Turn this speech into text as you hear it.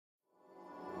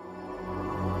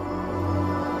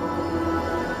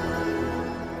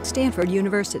Stanford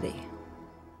University.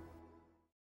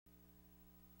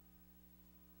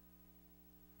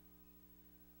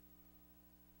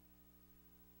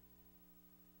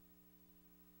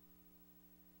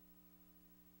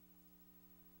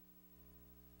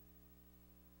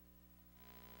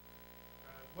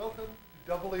 Welcome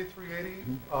to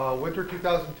EE380, winter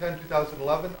 2010-2011.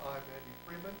 I'm Andy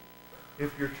Freeman.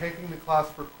 If you're taking the class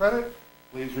for credit,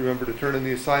 please remember to turn in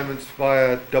the assignments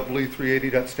via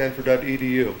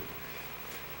ee380.stanford.edu.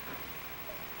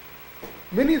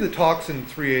 Many of the talks in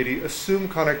 380 assume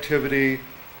connectivity,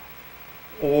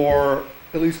 or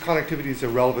at least connectivity is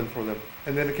irrelevant for them.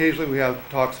 And then occasionally we have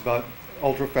talks about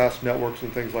ultra-fast networks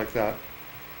and things like that.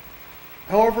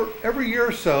 However, every year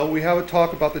or so, we have a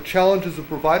talk about the challenges of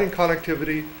providing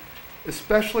connectivity,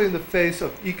 especially in the face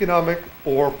of economic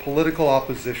or political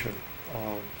opposition.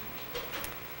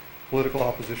 Political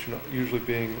opposition usually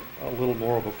being a little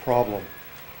more of a problem.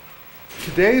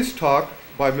 Today's talk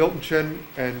by Milton Chen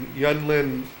and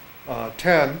Yunlin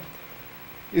Tan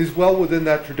is well within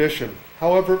that tradition.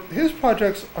 However, his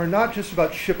projects are not just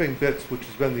about shipping bits, which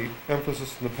has been the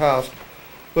emphasis in the past,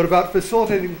 but about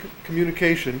facilitating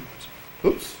communication.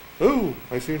 Oops. Oh,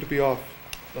 I seem to be off.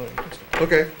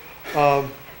 Okay.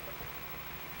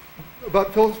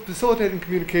 About facilitating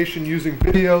communication using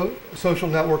video, social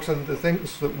networks, and the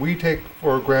things that we take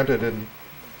for granted in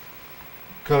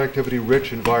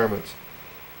connectivity-rich environments.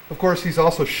 Of course, he's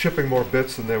also shipping more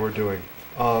bits than they were doing.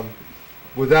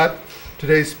 With that,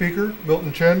 today's speaker,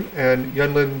 Milton Chen and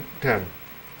Yunlin Tan.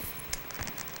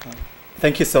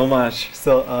 Thank you so much.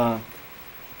 So,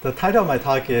 the title of my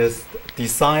talk is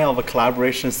Design of a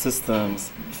Collaboration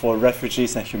Systems for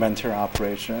Refugees and Humanitarian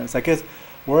Operations. I guess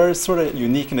we're sort of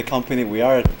unique in the company. We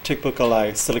are a typical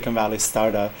like Silicon Valley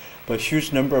startup, but a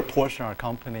huge number of portion of our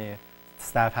company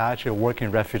staff actually work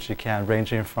in refugee camps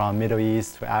ranging from Middle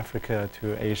East to Africa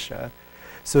to Asia.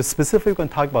 So specifically, we're going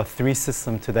to talk about three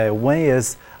systems today. One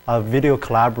is a video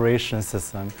collaboration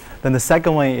system. Then the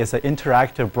second one is an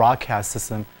interactive broadcast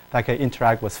system that can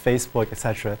interact with Facebook,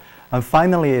 etc. And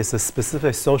finally, is a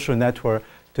specific social network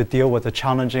to deal with the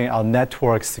challenging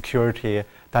network security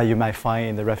that you might find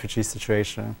in the refugee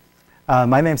situation.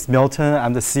 My name is Milton.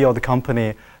 I'm the CEO of the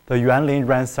company. The Yuanlin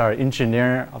runs our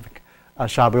engineer of the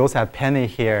shop. We also have Penny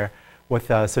here with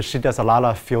us, so she does a lot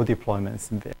of field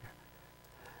deployments in there.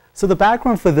 So the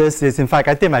background for this is, in fact,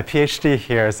 I did my PhD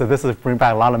here, so this will bring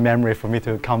back a lot of memory for me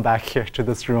to come back here to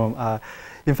this room.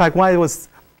 In fact, when I was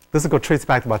this will go trace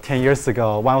back to about 10 years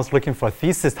ago when I was looking for a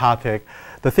thesis topic.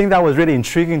 The thing that was really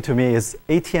intriguing to me is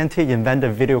AT&T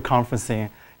invented video conferencing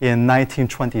in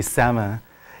 1927.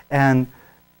 And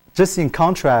just in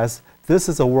contrast, this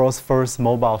is the world's first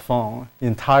mobile phone. The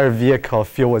entire vehicle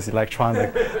filled with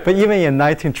electronic. But even in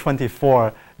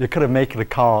 1924, you couldn't make the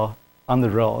call on the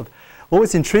road. What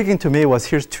was intriguing to me was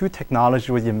here's two technologies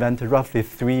we invented roughly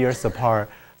 3 years apart.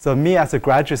 So me as a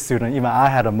graduate student, even I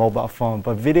had a mobile phone,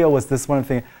 but video was this one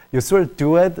thing. You sort of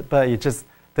do it, but it just,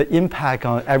 the impact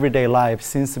on everyday life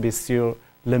seems to be still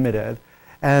limited.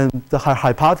 And the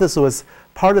hypothesis was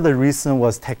part of the reason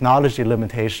was technology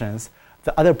limitations.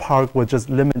 The other part was just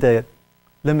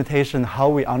limitation how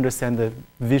we understand the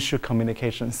visual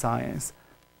communication science.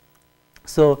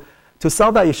 So to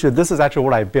solve that issue, this is actually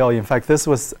what I built. In fact, this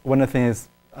was one of the things,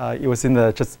 it was in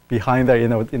the, just behind there,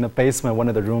 in the basement, one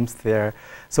of the rooms there.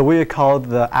 So we called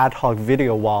the ad hoc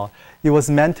video wall. It was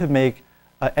meant to make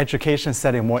education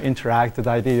setting more interactive.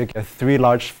 The idea you get 3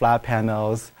 large flat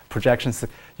panels, projections,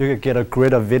 you could get a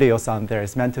grid of videos on there.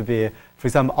 It's meant to be, for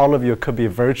example, all of you could be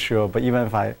virtual, but even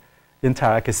if I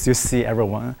interact, I can still see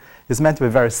everyone. It's meant to be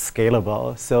very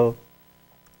scalable. So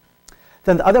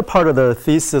then the other part of the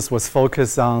thesis was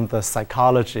focused on the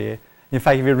psychology. In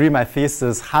fact, if you read my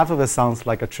thesis, half of it sounds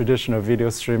like a traditional video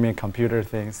streaming computer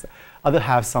things. Other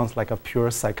half sounds like a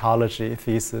pure psychology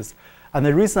thesis. And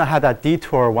the reason I had that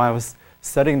detour when I was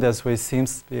studying this way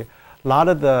seems to be a lot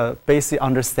of the basic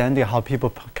understanding of how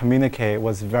people communicate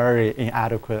was very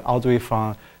inadequate, all the way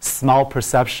from smell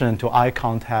perception to eye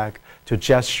contact to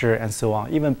gesture and so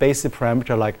on. Even basic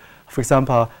parameter like, for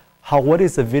example, what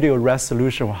is the video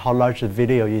resolution or how large a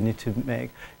video you need to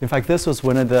make. In fact, this was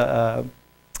one of the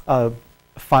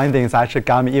findings actually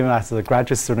got me, even as a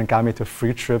graduate student, got me to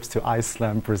free trips to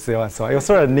Iceland, Brazil, and so on. It was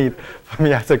sort of neat for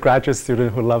me as a graduate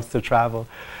student who loves to travel.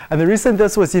 And the reason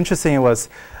this was interesting was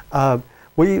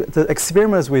the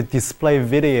experiments we display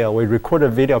video, we record a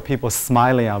video of people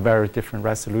smiling on very different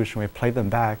resolution, we play them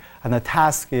back. And the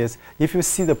task is, if you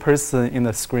see the person in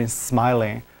the screen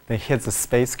smiling, then hit the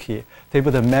space key, they're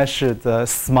able to measure the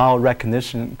smile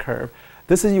recognition curve.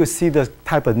 This is, you see the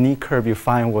type of neat curve you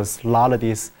find with a lot of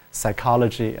these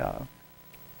psychology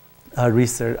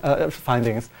research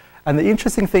findings. And the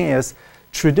interesting thing is,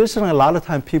 traditionally, a lot of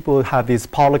time people have these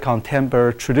Polycom,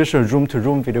 Timber, traditional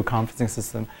room-to-room video conferencing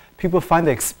system. People find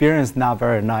the experience not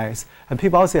very nice. And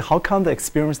people always say, how come the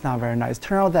experience not very nice?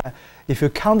 Turns out that if you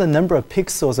count the number of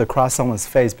pixels across someone's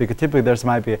face, because typically there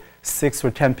might be 6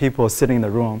 or 10 people sitting in the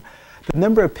room, the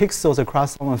number of pixels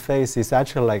across someone's face is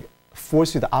actually like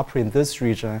force you to operate in this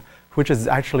region, which is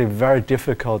actually very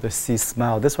difficult to see,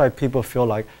 smell. That's why people feel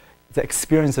like the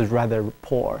experience is rather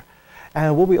poor.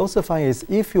 And what we also find is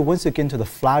if you once you get into the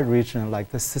flat region,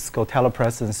 like the Cisco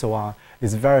telepresence and so on,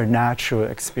 it's very natural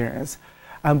experience.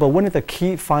 But one of the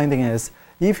key findings is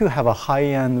if you have a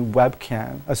high-end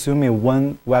webcam, assuming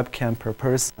 1 webcam per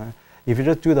person, if you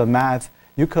just do the math,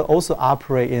 you could also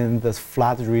operate in this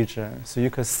flat region, so you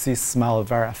could see smell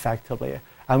very effectively.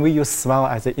 And we use smell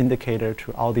as an indicator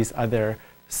to all these other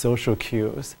social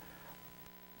cues.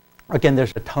 Again,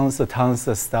 there's tons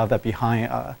of stuff that behind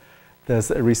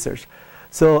this research.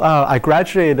 So I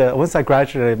graduated, once I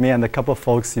graduated, me and a couple of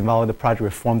folks involved in the project, we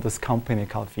formed this company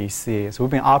called VSee. So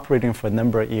we've been operating for a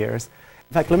number of years.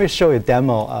 In fact, let me show you a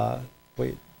demo.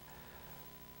 Wait.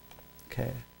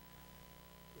 Okay.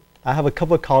 I have a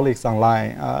couple of colleagues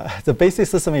online. The basic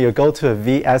system, you go to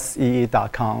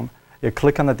VSee.com. You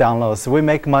click on the download. So we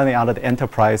make money out of the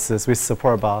enterprises. We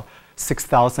support about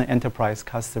 6,000 enterprise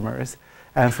customers.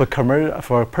 And for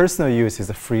personal use, it's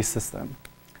a free system.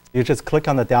 You just click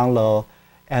on the download,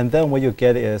 and then what you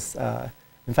get is,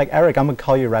 in fact, Eric, I'm going to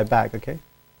call you right back, okay?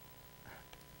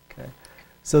 Okay.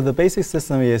 So the basic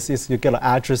system is you get an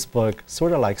address book,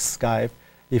 sort of like Skype.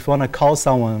 If you want to call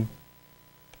someone,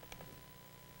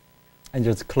 and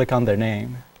just click on their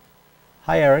name.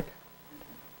 Hi, Eric.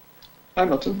 Hi,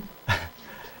 Milton.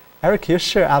 Eric, can you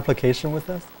share application with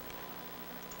us?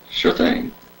 Sure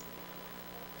thing.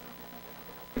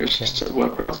 Here's just a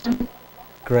web browser.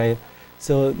 Great.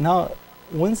 So now,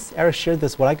 once Eric shared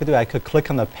this, what I could do, I could click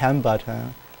on the pen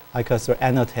button. I could sort of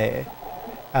annotate.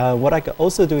 What I could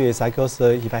also do is I could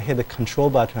also, if I hit the control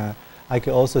button, I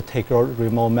could also take a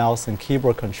remote mouse and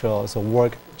keyboard control, so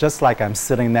work just like I'm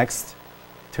sitting next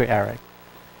to Eric.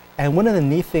 And one of the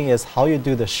neat things is how you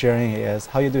do the sharing is,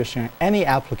 any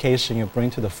application you bring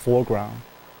to the foreground,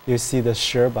 you see the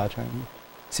share button.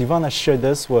 So if you want to share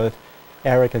this with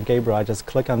Eric and Gabriel, I just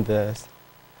click on this.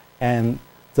 And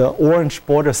the orange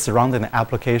border surrounding the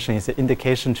application is an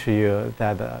indication to you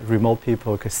that remote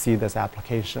people could see this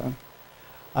application.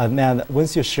 And then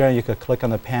once you share, you could click on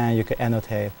the pen, you could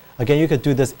annotate. Again, you could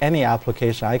do this any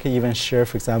application. I could even share,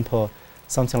 for example,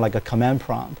 something like a command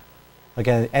prompt.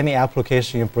 Again, any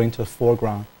application you bring to the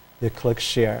foreground, you click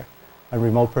share. A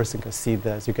remote person could see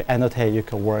this. You could annotate, you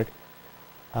could work.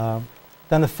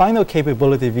 Then the final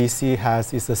capability VSee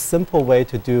has is a simple way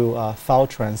to do file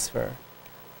transfer.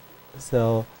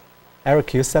 So, Eric,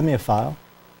 can you send me a file?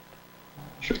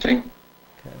 Sure thing.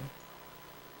 Okay.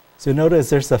 So notice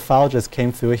there's a file just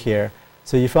came through here.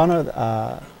 So if you want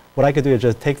to, what I could do is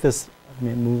just take this, let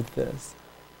me move this.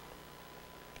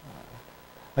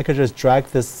 I could just drag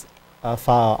this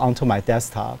file onto my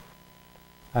desktop,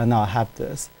 and now I have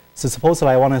this. So suppose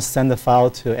I want to send the file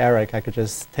to Eric, I could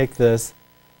just take this,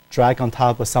 drag on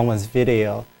top of someone's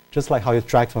video, just like how you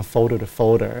drag from folder to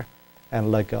folder,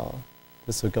 and let go.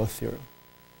 This will go through.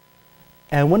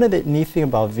 And one of the neat things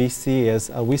about VSee is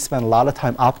we spend a lot of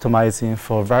time optimizing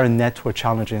for very network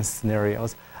challenging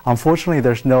scenarios. Unfortunately,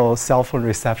 there's no cell phone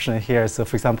reception here. So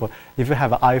for example, if you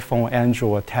have an iPhone,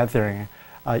 Android, tethering,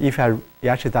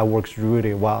 actually that works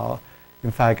really well.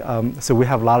 In fact, so we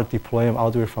have a lot of deployment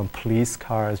all the way from police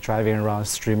cars, driving around,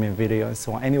 streaming video, and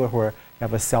so on. Anywhere where you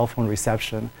have a cell phone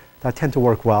reception, that tend to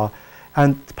work well.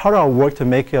 And part of our work to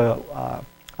make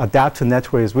adapt to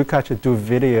network is we can actually do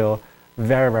video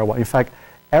very, very well. In fact,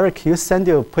 Eric, can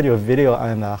you put your video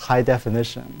on high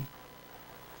definition?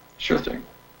 Sure thing.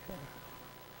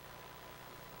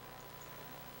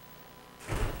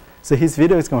 So his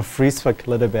video is going to freeze for a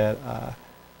little bit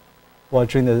while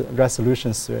during the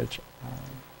resolution switch.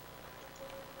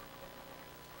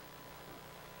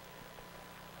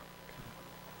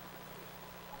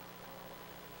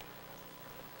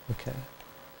 Okay.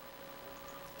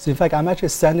 So in fact, I'm actually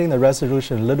sending the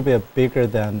resolution a little bit bigger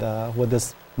than what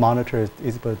this monitor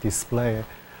is able to display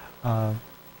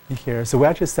here. So we're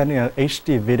actually sending an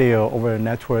HD video over a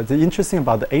network. The interesting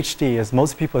about the HD is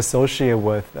most people associate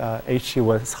with HD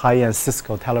with high-end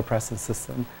Cisco telepresence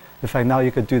system. In fact, now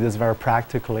you could do this very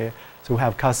practically. So we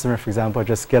have customers, for example,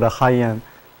 just get a high-end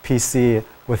PC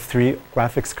with 3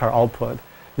 graphics card output.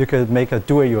 You could make a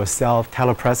do-it-yourself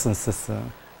telepresence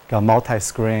system, got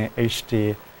multi-screen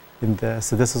HD in this.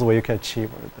 So this is what you can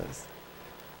achieve with this.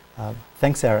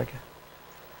 Thanks, Eric.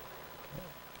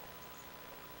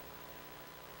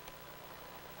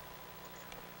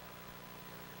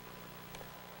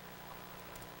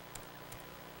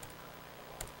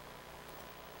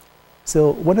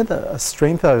 So one of the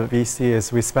strengths of VSee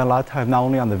is we spend a lot of time not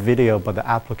only on the video, but the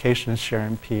application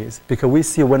sharing piece. Because we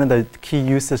see one of the key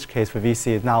usage case for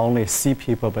VSee is not only see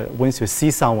people, but once you see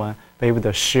someone, be able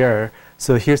to share.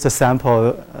 So here's the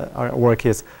sample our work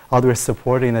is how we're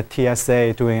supporting the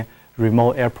TSA doing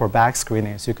remote airport bag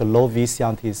screening. So you can load VSee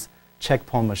on these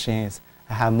checkpoint machines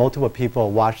and have multiple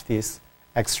people watch these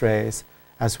x-rays,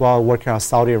 as well as working on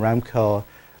Saudi Aramco,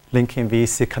 linking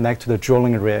VSee connect to the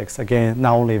drilling rigs. Again,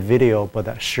 not only video,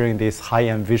 but sharing these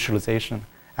high-end visualization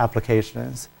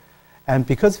applications. And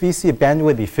because VSee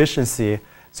bandwidth efficiency,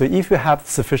 so if you have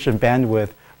sufficient bandwidth,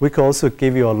 we could also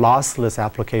give you a lossless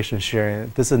application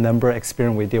sharing. This is a number of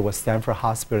experiment we did with Stanford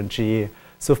Hospital and GE.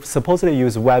 So supposedly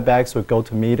use WebEx or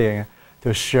GoToMeeting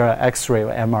to share X-ray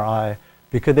or MRI.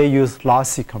 Because they use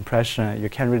lossy compression, you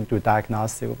can't really do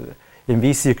diagnostic with it. In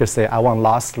VSee, you could say, I want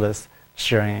lossless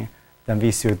sharing. Then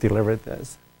VSee will deliver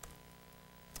this.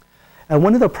 And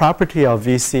one of the property of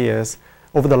VSee is,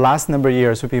 over the last number of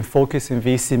years, we've been focusing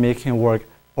VSee making work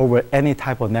over any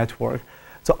type of network.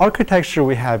 So architecture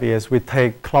we have is we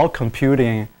take cloud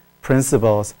computing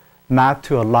principles mapped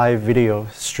to a live video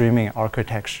streaming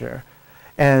architecture.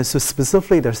 And so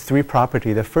specifically, there's three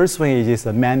properties. The first one is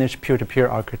a managed peer-to-peer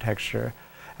architecture.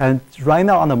 And right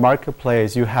now on the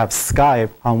marketplace, you have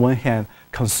Skype on one hand,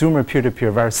 consumer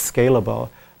peer-to-peer, very scalable.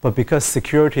 But because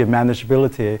security and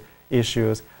manageability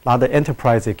issues, a lot of the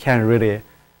enterprises can't really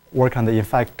work on the, in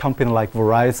fact, company like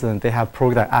Verizon, they have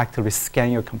programs that actively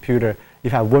scan your computer. If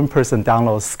you have one person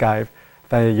download Skype,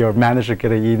 then your manager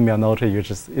get an email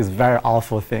notice, it's a very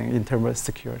awful thing in terms of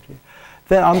security.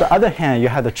 Then on the other hand, you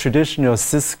have the traditional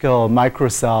Cisco,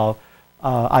 Microsoft,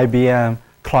 IBM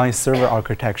client-server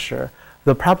architecture.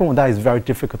 The problem with that is very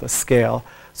difficult to scale.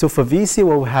 So for VSee,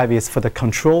 what we have is for the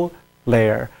control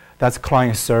layer, that's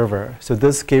client-server. So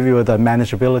this gives you the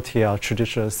manageability of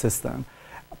traditional system.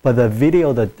 But the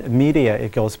video, the media,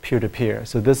 it goes peer-to-peer.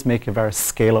 So this makes it very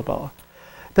scalable.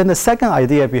 Then the second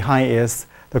idea behind is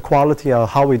the quality of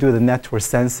how we do the network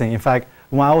sensing. In fact,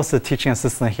 when I was a teaching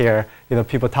assistant here,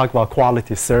 people talk about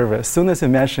quality service. As soon as you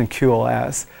mention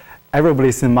QoS,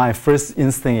 everybody's in mind, first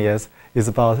instinct is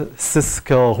about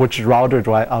Cisco, which router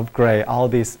do I upgrade, all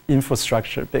these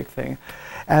infrastructure, big thing.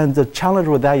 And the challenge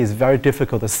with that is very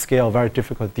difficult to scale, very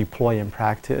difficult to deploy in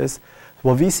practice.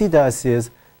 What VSee does is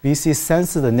VSee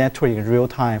senses the network in real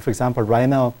time. For example, right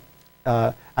now,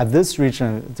 at this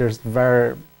region, there's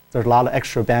a lot of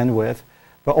extra bandwidth.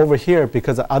 But over here,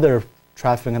 because of other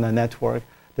traffic in the network,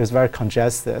 there's very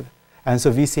congested. And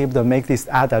so VSee is able to make these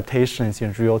adaptations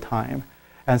in real time.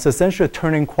 And so essentially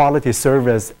turning quality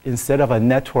service instead of a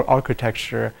network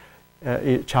architecture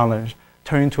challenge,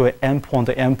 turning to an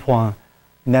endpoint-to-endpoint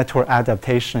network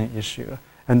adaptation issue.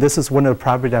 And this is one of the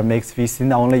properties that makes VSee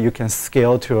not only you can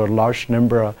scale to a large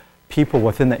number of people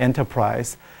within the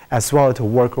enterprise, as well as to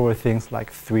work over things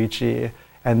like 3G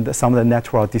and some of the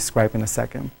network I'll describe in a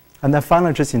second. And then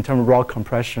finally, just in terms of raw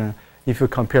compression, if you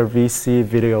compare VSee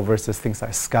video versus things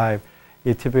like Skype,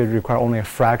 it typically requires only a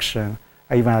fraction,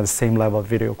 even at the same level of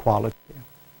video quality.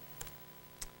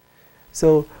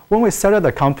 So when we started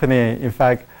the company, in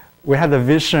fact, we had the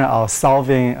vision of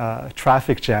solving a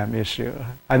traffic jam issue.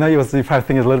 I know you probably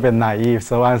think it's a little bit naive,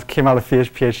 so when I came out of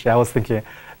PhD, I was thinking,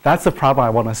 that's the problem I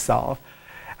want to solve.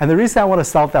 And the reason I want to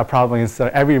solve that problem is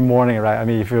every morning, right? I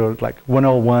mean, if you're like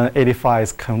 101, 85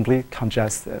 is completely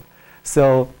congested.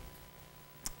 So,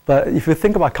 but if you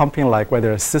think about companies like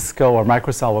whether it's Cisco or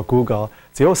Microsoft or Google,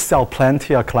 they all sell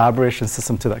plenty of collaboration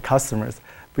system to their customers.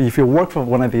 But if you work for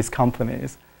one of these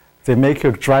companies, they make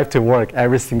you drive to work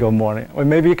every single morning. Or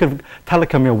maybe you could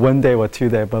telecommute 1 day or 2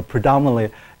 days, but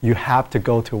predominantly you have to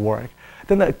go to work.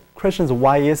 Then the question is,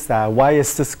 why is that? Why is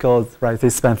Cisco, right, they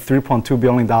spent $3.2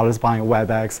 billion buying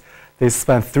WebEx. They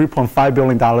spent $3.5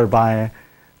 billion buying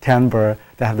Timber.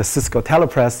 They have the Cisco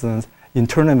telepresence.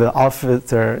 Internally, the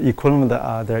office, their equivalent,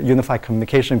 their unified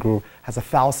communication group has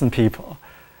 1,000 people.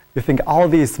 You think all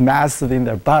these massive in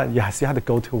there, but yes, you have to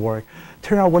go to work.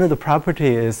 Turn out one of the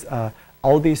properties is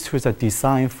all these tools are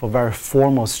designed for very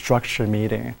formal structured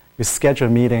meeting. You schedule a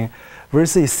meeting,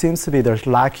 versus it seems to be there's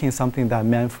lacking something that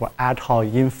meant for ad hoc,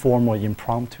 informal,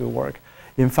 impromptu work.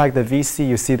 In fact, the VSee,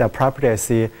 you see that property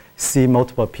I see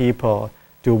multiple people,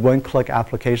 do one-click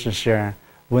application sharing,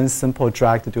 one simple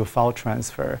drag to do file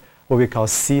transfer, what we call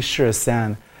C-share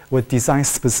send, what design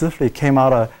specifically came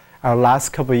out of our last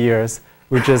couple of years.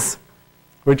 We just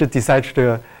decided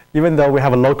to, even though we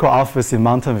have a local office in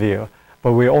Mountain View,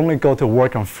 but we only go to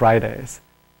work on Fridays,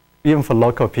 even for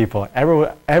local people.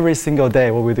 Every single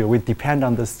day, what we do, we depend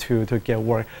on this tool to get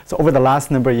work. So over the last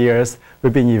number of years,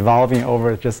 we've been evolving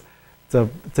over just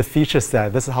the feature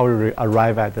set. This is how we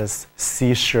arrive at this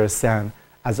seashore sand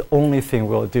as the only thing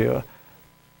we'll do.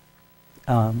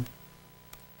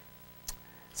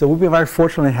 So we've been very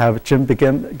fortunate to have Jim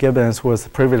Gibbons, who was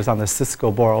previously on the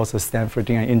Cisco board, also Stanford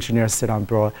engineer, sit on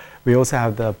board. We also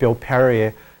have the Bill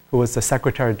Perry, who was the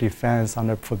Secretary of Defense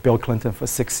for Bill Clinton for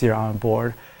 6 years on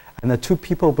board. And the two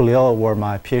people below were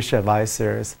my PhD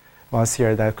advisors. One's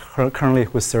here that currently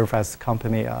who serve as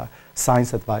company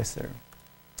science advisor.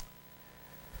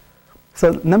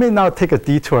 So let me now take a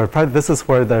detour. Probably this is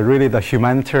where really the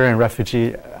humanitarian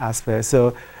refugee aspect.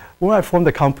 So when I formed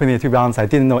the company, to be honest, I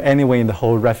didn't know anyone in the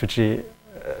whole refugee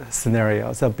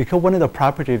scenario. So because one of the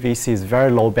property VSee is very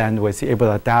low bandwidth, able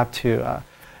to adapt to a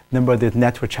number of the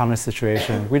network challenge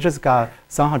situations, we just got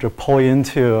somehow to pull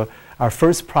into our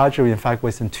first project, in fact,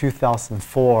 was in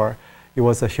 2004. It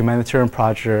was a humanitarian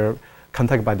project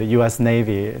conducted by the US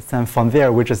Navy. And from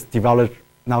there, we just developed,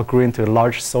 now grew into a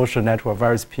large social network of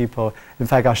various people. In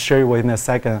fact, I'll show you in a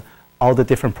second all the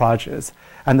different projects.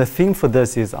 And the theme for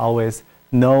this is always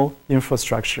no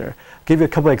infrastructure. I'll give you a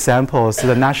couple of examples. So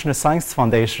the National Science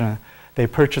Foundation, they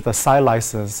purchased a site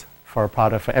license for a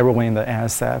product for everyone in the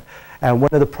NSF. And one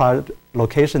of the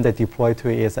locations they deployed to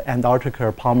is the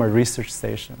Antarctica Palmer Research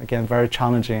Station. Again, very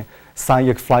challenging.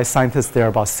 You fly scientists there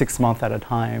about 6 months at a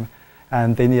time.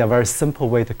 And they need a very simple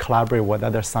way to collaborate with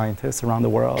other scientists around the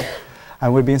world.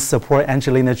 And we've been supporting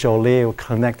Angelina Jolie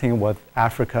connecting with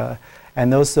Africa,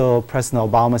 and also President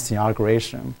Obama's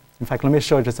inauguration. In fact, let me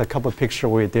show you just a couple of pictures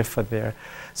we did for there.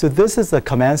 So this is the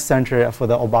command center for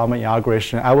the Obama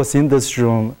inauguration. I was in this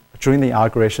room during the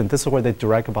inauguration. This is where they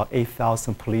direct about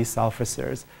 8,000 police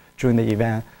officers during the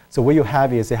event. So what you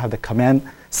have is they have the command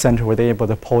center where they're able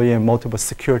to pull in multiple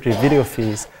security video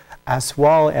feeds, as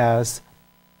well as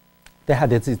they had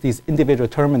these individual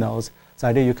terminals. So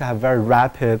I think you can have very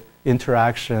rapid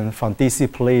interaction from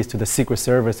DC police to the Secret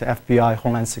Service, FBI,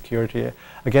 Homeland Security.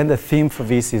 Again, the theme for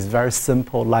VSee is very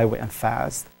simple, lightweight, and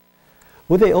fast.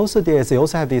 What they also did is they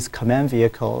also have these command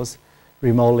vehicles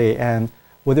remotely, and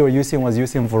what they were using was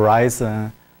using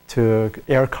Verizon to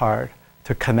air card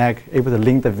to connect, able to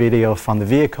link the video from the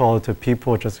vehicle to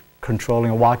people just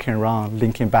controlling, walking around,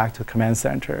 linking back to command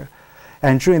center.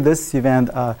 And during this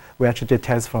event, we actually did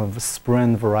tests from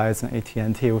Sprint, Verizon,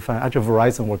 AT&T. We found actually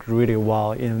Verizon worked really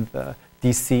well in the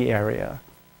DC area.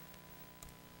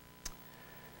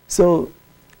 So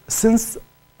since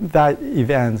that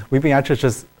event, we've been actually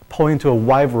just pulling to a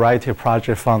wide variety of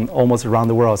projects from almost around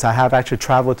the world. So I have actually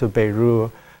traveled to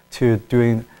Beirut to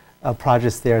doing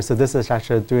projects there. So this is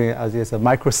actually doing a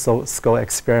microscope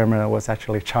experiment. It was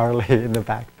actually Charlie in the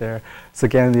back there. So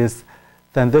again,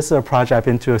 then this is a project I've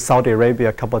been to Saudi Arabia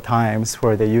a couple of times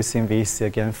where they're using VSee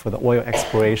again for the oil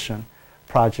exploration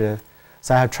project.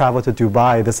 So I have traveled to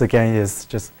Dubai. This again is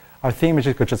just, our theme is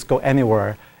you could just go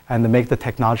anywhere and make the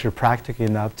technology practical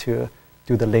enough to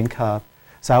do the link up.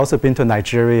 So I also been to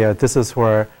Nigeria. This is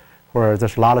where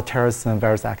there's a lot of terrorism and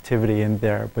various activity in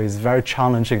there, but it's a very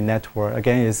challenging network.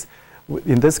 Again,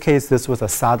 in this case, this was a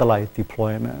satellite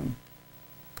deployment.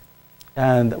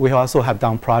 And we also have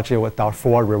done project with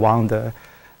Darfur, Rwanda.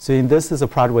 So this is a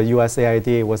project with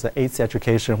USAID. Was an AIDS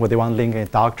education where they want to link in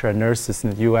doctors and nurses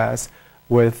in the US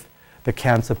with the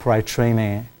camps to provide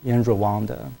training in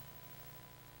Rwanda.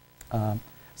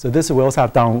 So this we also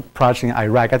have done project in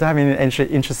Iraq. I don't have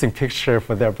any interesting picture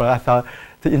for there, but I thought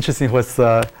the interesting was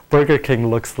Burger King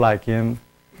looks like in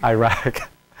Iraq.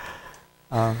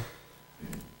 Then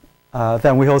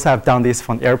we also have done this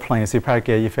from airplanes. You probably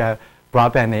get, if you have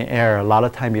broadband in air, a lot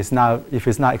of time it's not, if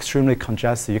it's not extremely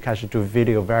congested, you can actually do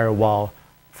video very well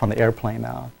from the airplane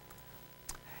now.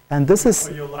 And this is...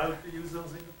 Are you allowed to use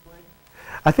those in the plane?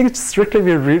 I think strictly if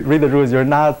you read the rules, you're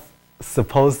not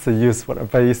supposed to use whatever,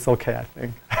 but it's okay, I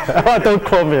think. Don't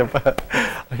quote me, but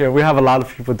okay, we have a lot of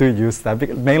people do use that.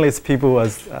 Mainly it's people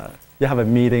as, you have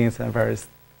meetings and various...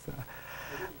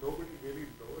 Nobody really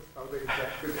knows how they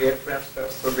interact with aircraft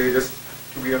stuff, so they just,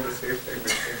 to be on the safe side, they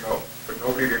say no, but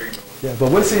nobody really knows. Yeah,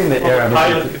 but what's in the air? The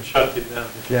pilot can shut it down.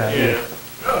 Yeah.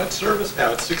 No, it's service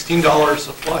now. It's $16 a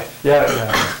flight. Yeah.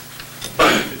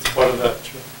 It's part of that.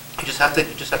 You just have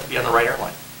to be on the right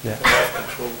airline. Yeah.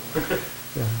 Control.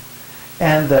 Yeah.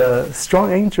 And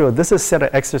Strong Angel, this is a set of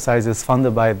exercises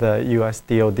funded by the US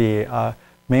DoD.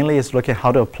 Mainly it's looking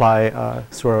how to apply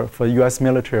for US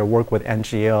military work with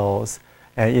NGOs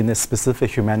and in a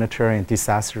specific humanitarian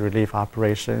disaster relief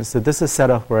operations. So this is set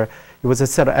up where it was a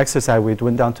set of exercise. We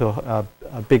went down to a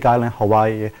big island,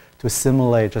 Hawaii, to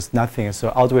simulate just nothing. So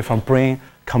all the way from brain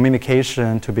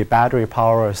communication to be battery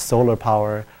power, solar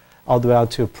power, all the way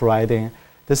out to providing.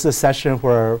 This is a session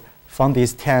where from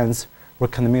these tents, were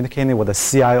communicating with the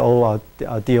CIO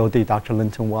of DOD, Dr.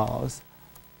 Linton Wells.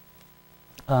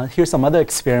 Here's some other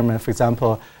experiment. For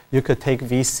example, you could take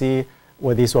VSee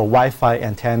where these were Wi-Fi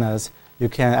antennas. You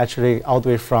can actually all the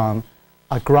way from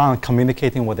ground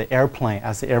communicating with the airplane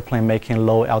as the airplane making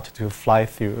low altitude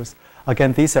fly-throughs.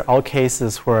 Again, these are all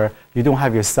cases where you don't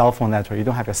have your cell phone network, you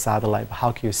don't have your satellite, but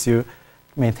how can you still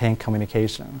maintain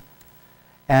communication?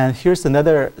 And here's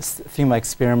another theme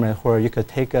experiment where you could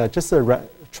take just a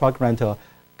truck rental,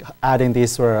 adding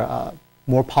these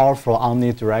more powerful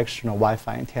omnidirectional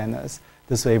Wi-Fi antennas.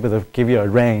 This will be able to give you a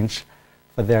range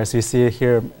for there. So you see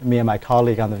here, me and my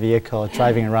colleague on the vehicle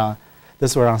driving around.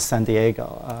 This was around San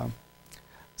Diego.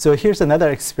 So here's another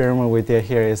experiment we did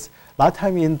here is, a lot of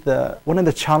time one of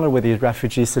the challenges with the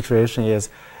refugee situation is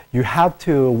you have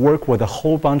to work with a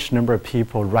whole number of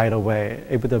people right away,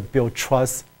 able to build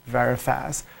trust very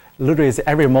fast. Literally, it's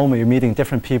every moment you're meeting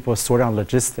different people, sort out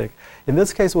logistics. In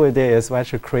this case, what we did is we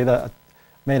actually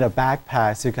made a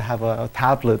backpack so you can have a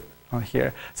tablet on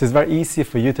here. So it's very easy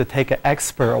for you to take an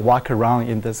expert or walk around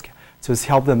in this to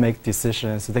help them make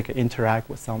decisions so they can interact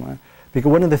with someone. Because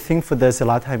one of the things for this a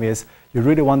lot of time is you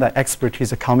really want that expertise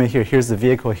to come in here. Here's the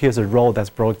vehicle, here's a road that's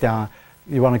broke down.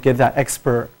 You want to give that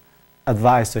expert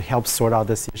advice to help sort out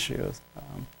these issues.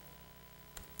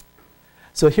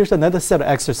 So here's another set of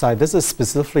exercise. This is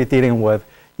specifically dealing with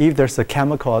if there's a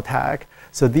chemical attack.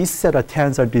 So these set of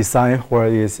tents are designed where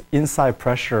it is inside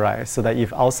pressurized so that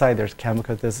if outside there's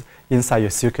chemical, this inside you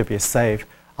still could be safe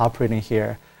operating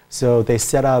here. So they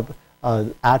set up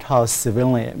ad hoc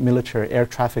civilian military air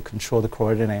traffic control to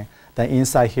coordinate. Then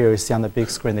inside here you see on the big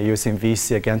screen they're using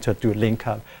VSee again to do link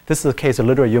up. This is the case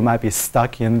literally you might be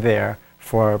stuck in there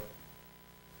for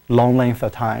long length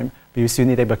of time, but you still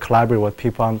need to be able to collaborate with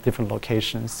people on different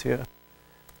locations to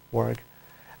work.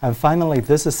 And finally,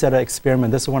 this is a set of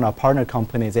experiment. This is one of our partner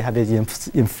companies. They have this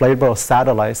inflatable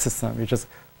satellite system. You just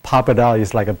pop it out.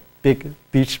 It's like a big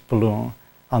beach balloon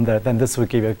on there. Then this will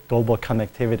give you global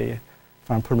connectivity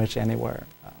from pretty much anywhere.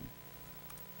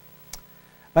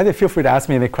 By the way, feel free to ask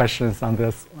me any questions on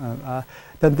this.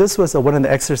 Then this was one of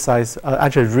the exercise,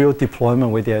 actually real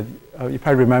deployment we did. You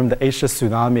probably remember the Asia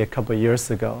tsunami a couple of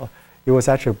years ago. It was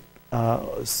actually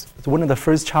one of the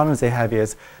first challenges they have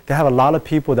is they have a lot of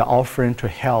people that are offering to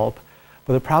help,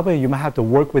 but the problem is you might have to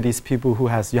work with these people who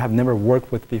you have never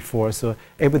worked with before. So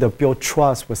able to build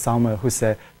trust with someone who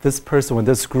said this person with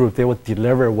this group they will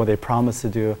deliver what they promised to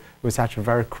do was actually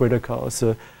very critical.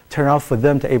 So turn out for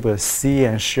them to able to see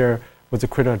and share was the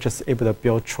critical, just able to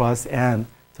build trust and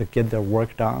to get their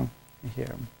work done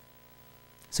here.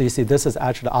 So you see, this is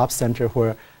actually the ops center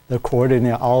where they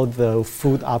coordinate all the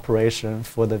food operation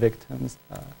for the victims.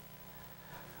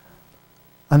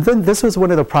 And then this was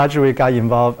one of the projects we got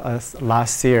involved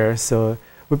last year. So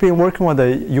we've been working with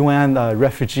the UN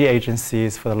refugee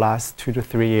agencies for the last 2 to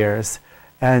 3 years.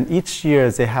 And each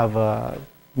year they have a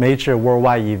major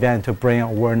worldwide event to bring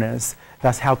awareness.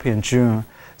 That's happening in June.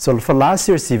 So for last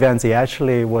year's event, they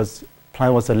actually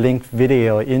plan was a linked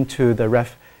video into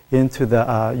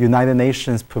the United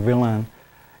Nations pavilion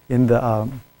in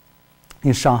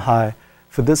Shanghai.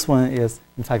 For this one is,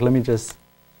 in fact, let me just.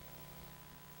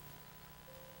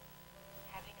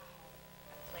 Having a home,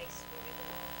 a place where we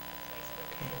belong, a place where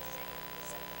we feel safe,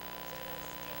 something most of us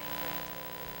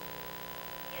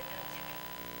take for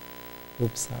granted.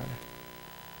 Oops, sorry.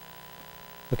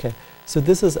 Okay, so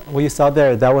this is what you saw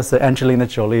there. That was Angelina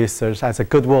Jolie. So as a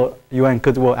UN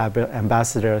Goodwill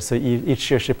Ambassador. So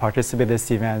each year she participated in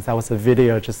this event. That was a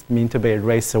video just meant to be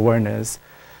raise awareness.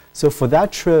 So for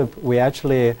that trip, we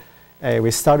actually we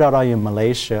started out in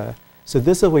Malaysia. So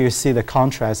this is where you see the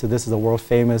contrast. So this is a world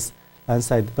famous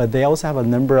landscape. But they also have a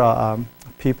number of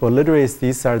people. Literally,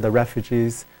 these are the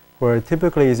refugees. Where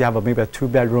typically you have maybe a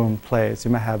 2-bedroom place.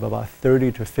 You might have about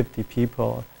 30 to 50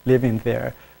 people living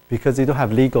there. Because they don't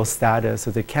have legal status,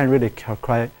 so they can't really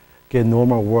get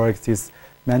normal work. It's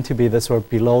meant to be this sort of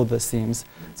below the seams.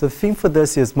 So the thing for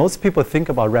this is most people think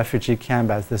about refugee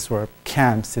camp as this sort of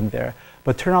camps in there.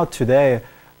 But turn out today,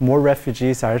 more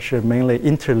refugees are actually mainly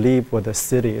interleave with the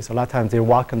cities. A lot of times they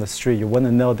walk on the street, you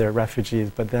wouldn't know they're refugees,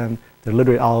 but then they're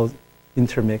literally all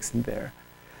intermixed in there.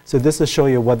 So this will show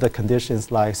you what the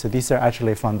conditions like. So these are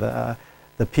actually from the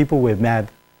people we met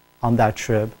on that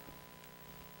trip.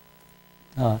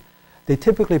 They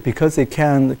typically, because they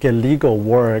can't get legal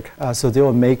work, so they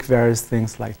will make various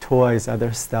things like toys,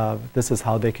 other stuff. This is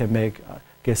how they can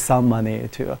get some money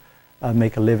to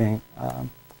make a living.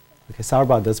 Okay, sorry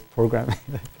about this program.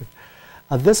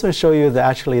 This will show you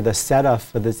actually the setup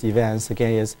for this event.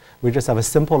 Again, is we just have a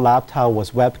simple laptop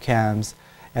with webcams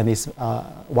and these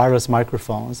wireless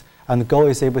microphones. And the goal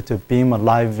is able to beam a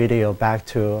live video back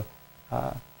to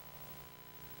Okay.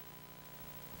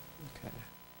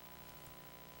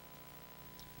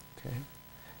 Okay.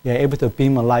 You're able to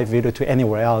beam a live video to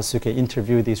anywhere else. You can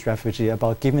interview these refugees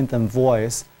about giving them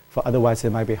voice, for otherwise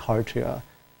it might be hard to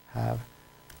have.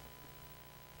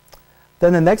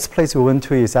 Then the next place we went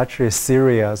to is actually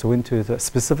Syria. So we went to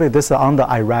specifically, this is on the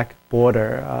Iraq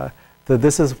border.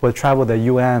 This is what travel the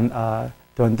UN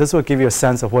doing. This will give you a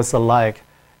sense of what's it like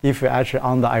if you're actually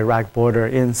on the Iraq border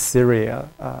in Syria.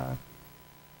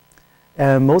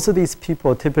 And most of these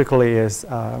people typically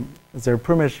they're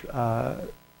pretty much,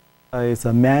 is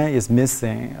a man is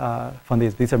missing from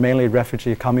these. These are mainly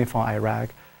refugees coming from Iraq.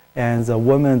 And the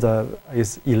woman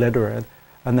is illiterate.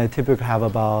 And they typically have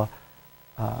about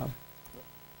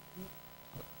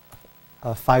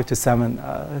 5 to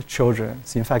 7 children.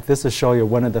 So in fact, this is showing you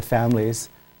one of the families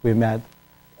we met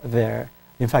there.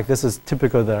 In fact, this is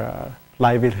typical the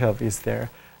livelihood is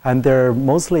there. And they're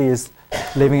mostly is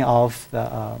living off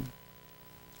the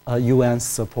UN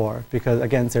support because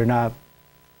again, they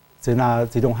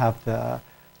don't have the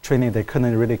training, they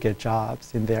couldn't really get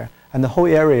jobs in there. And the whole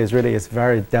area is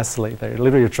very desolate. They're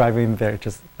literally driving there,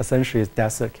 just essentially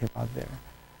desert came out there.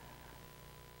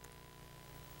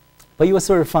 But it was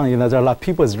sort of fun, you know, there are a lot of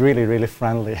people is really, really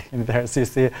friendly in there. So you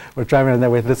see, we're driving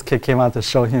there with this kid came out to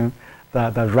show him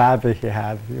the rabbit he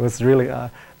had. It was really,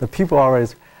 the people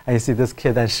always, and you see this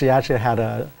kid, and she actually had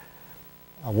a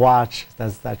watch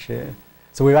that's actually,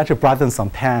 so we actually brought them some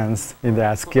pens in there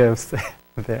as gifts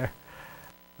there.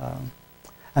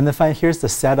 And then finally, here's the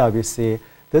setup, you see.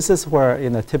 This is where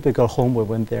in a typical home we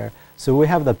went there. So we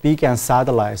have the beacon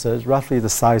satellite, so it's roughly the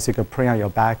size you can print on your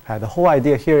backpack. The whole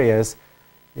idea here is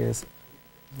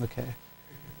okay.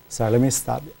 Sorry, let me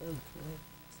stop.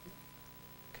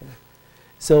 Okay.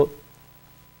 So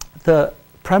the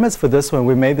premise for this one,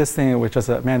 we made this thing which is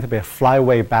meant to be a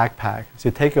flyaway backpack. So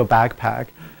you take your backpack,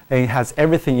 and it has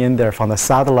everything in there from the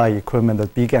satellite equipment, the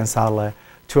beacon satellite,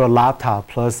 to a laptop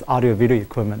plus audio video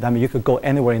equipment. I mean, you could go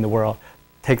anywhere in the world,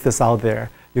 take this out there.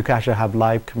 You can actually have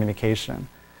live communication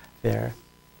there.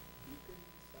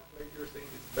 Satellite you're saying,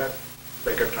 is that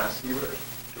like a transceiver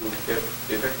to get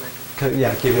data connected?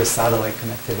 Yeah, give you a satellite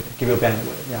connectivity, give you a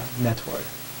bandwidth, yeah, network.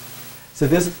 So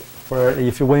this is for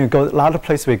when you go, a lot of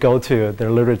places we go to,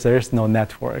 there's no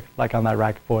network, like on the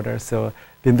Iraq border. So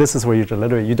then this is where you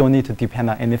don't need to depend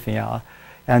on anything else.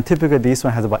 And typically this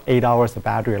one has about 8 hours of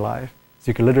battery life. So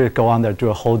you can literally go on there, do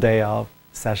a whole day of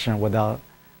session without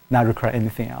not require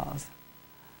anything else.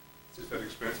 Is that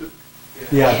expensive?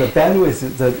 Yeah, the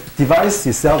bandwidth, the device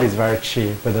itself is very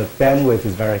cheap, but the bandwidth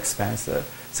is very expensive.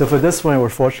 So for this one, we're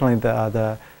fortunately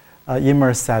the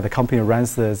Immersat, the company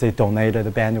runs this, they donated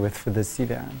the bandwidth for this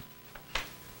event.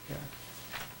 Yeah.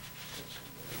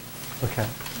 Okay.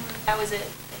 That was it.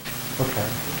 Okay.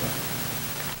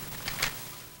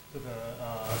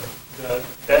 So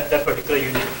that particular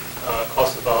unit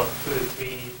costs about 2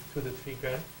 to 3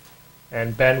 grand,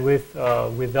 and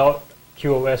bandwidth without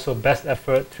QoS, so best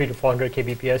effort 300 to 400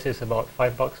 kbps is about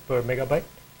 $5 per megabyte,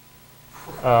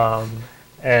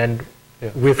 and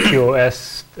with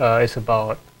QoS it's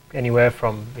about anywhere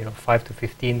from 5 to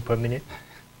 15 per minute.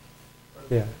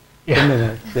 Yeah. Yeah. Per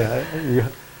minute. Yeah.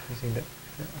 Using that.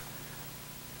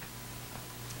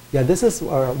 Yeah, this is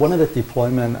one of the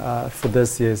deployment for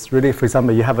this is really, for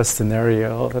example, you have a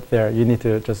scenario there, you need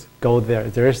to just go there.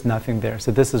 There is nothing there.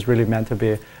 So this is really meant to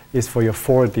be, is for your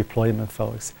forward deployment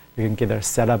folks. You can get there,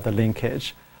 set up the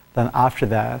linkage. Then after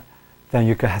that, then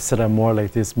you can set up more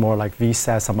like this, more like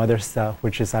VSee, some other stuff,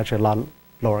 which is actually a lot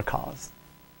lower cost.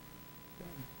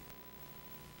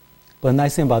 But the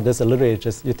nice thing about this, literally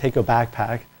just you take your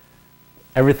backpack,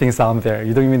 everything's on there.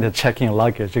 You don't even need to check in your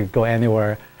luggage. You can go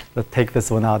anywhere. Take this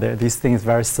one out there. These things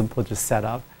very simple to set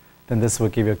up. Then this will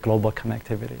give you global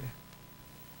connectivity.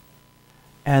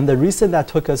 And the reason that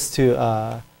took us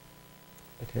to,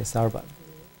 okay, sorry about that.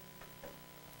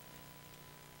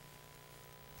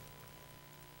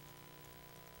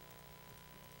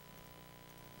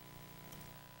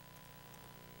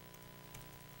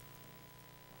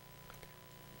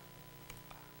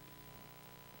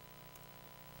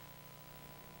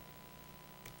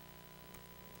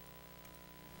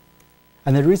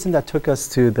 And the reason that took us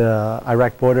to the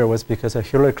Iraq border was because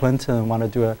Hillary Clinton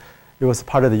wanted to do it was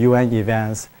part of the UN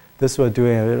events. This was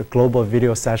doing global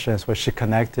video sessions where she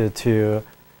connected to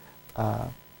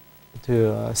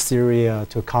Syria,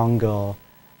 to Congo,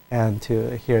 and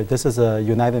to here. This is a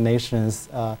United Nations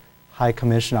High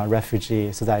Commission on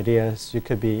Refugees. So the idea is you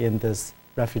could be in this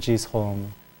refugees'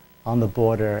 home on the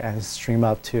border and stream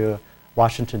up to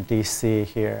Washington, D.C.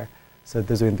 here. So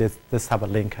they're doing this type of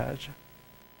linkage.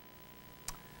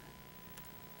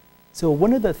 So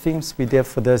one of the things we did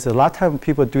for this, a lot of times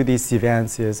people do these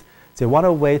events is they want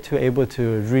a way to able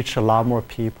to reach a lot more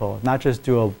people, not just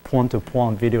do a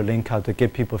point-to-point video link out to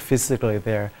get people physically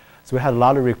there. So we had a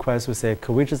lot of requests to say,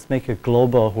 could we just make it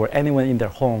global where anyone in their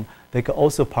home, they could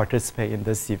also participate in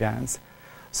this event.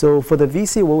 So for the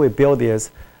VSee, what we built is,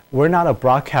 we're not a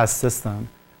broadcast system.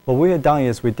 What we have done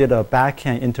is we did a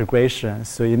back-end integration.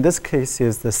 So in this case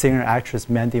is the singer-actress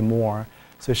Mandy Moore.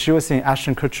 So she was in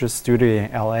Ashton Kutcher's studio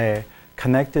in LA,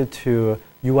 connected to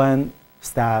UN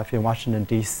staff in Washington,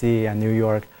 DC and New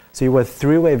York. So it was a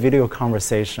three-way video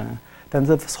conversation. Then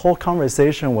this whole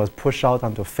conversation was pushed out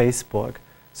onto Facebook.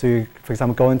 So you, for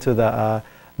example, go into the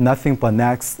Nothing But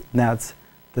Nets,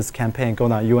 this campaign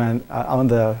going on UN on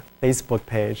the Facebook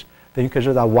page, then you could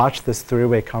just watch this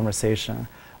three-way conversation.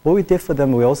 What we did for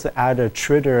them, we also added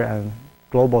Twitter and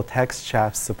global text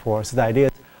chat support. So the idea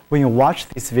is when you watch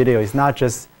this video, it's not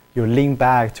just you lean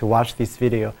back to watch this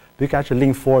video, but you can actually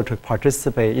lean forward to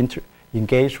participate,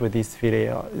 engage with this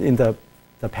video in the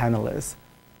panelists.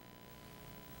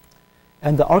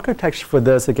 And the architecture for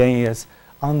this, again, is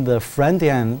on the front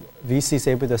end, VSee is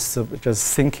able to just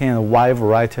sync in a wide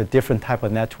variety of different type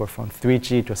of network, from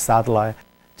 3G to satellite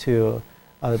to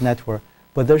a network.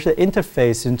 But there's an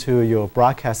interface into your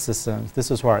broadcast system.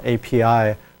 This is where our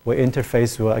API will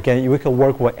interface with. Again, we can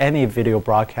work with any video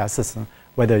broadcast system,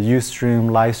 whether Ustream,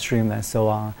 Livestream, and so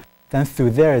on. Then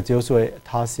through there, it's also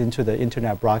tossed into the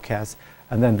internet broadcast.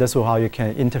 And then this is how you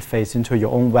can interface into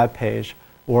your own web page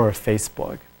or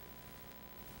Facebook.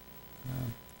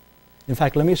 In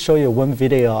fact, let me show you one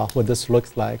video of what this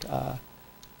looks like.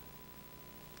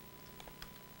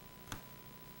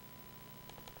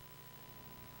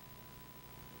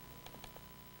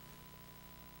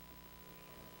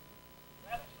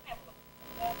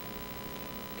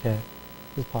 Okay,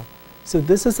 so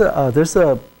this is there's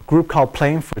a group called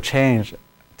Playing for Change.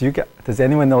 Does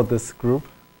anyone know this group?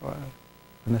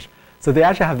 So they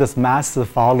actually have this massive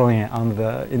following on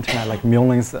the internet, like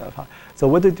millions of. So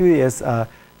what they do is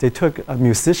they took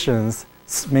musicians,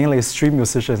 mainly street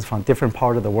musicians from different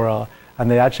parts of the world,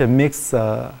 and they actually mix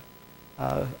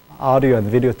audio and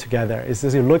video together. It's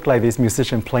just, you look like these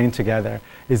musicians playing together.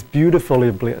 It's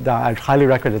beautifully done. I highly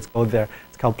recommend it. Go there.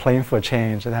 It's called Playing for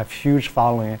Change. They have huge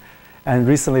following. And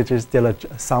recently just did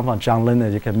a song from John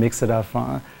Lennon. You can mix it up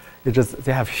from,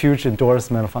 they have huge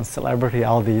endorsement from celebrity,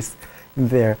 all these in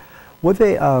there. What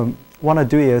they want to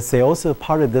do is they also,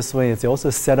 part of this way is they also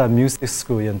set up music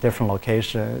school in different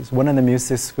locations. One of the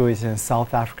music schools is in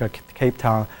South Africa, Cape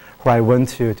Town, where I went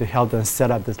to help them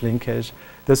set up this linkage.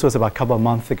 This was about a couple of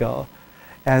months ago.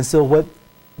 And so what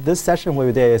this session we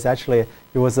did is actually,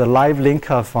 it was a live link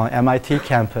up from MIT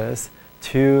campus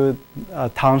to a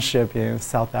township in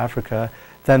South Africa.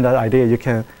 Then the idea you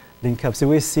can link up. So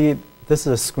we see, this is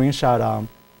a screenshot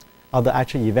of the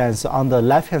actual event. So on the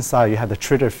left-hand side, you have the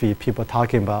Twitter feed, people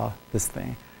talking about this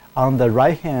thing. On the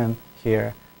right-hand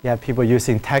here, you have people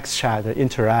using text chat to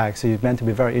interact. So it's meant to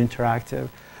be very interactive.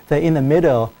 Then in the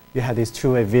middle, you have this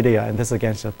two-way video, and this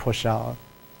again just push out.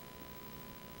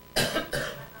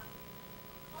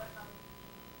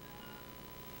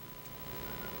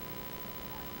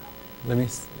 Let me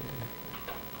see.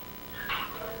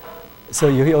 So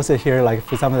you also hear, like,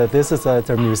 for example, that this is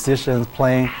the musicians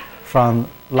playing from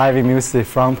live music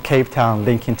from Cape Town,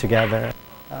 linking together.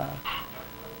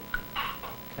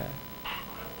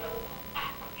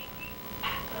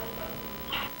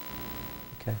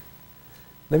 Okay.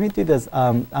 Let me do this.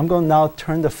 I'm going to now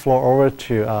turn the floor over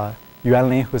to Yuan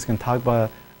Lin, who's going to talk about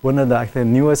one of the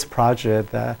newest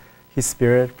projects that he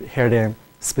spearheaded,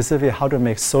 specifically how to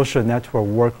make social network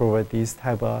work over these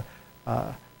type of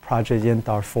projects in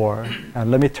Darfur.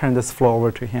 And let me turn this floor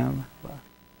over to him.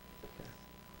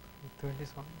 Turn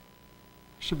this on.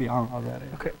 Should be on already.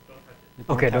 Okay.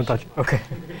 Okay, don't touch it. Okay.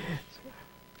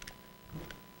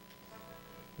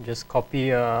 Just copy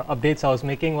updates I was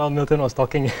making while Milton was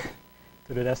talking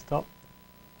to the desktop.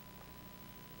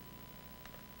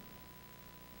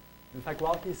 In fact,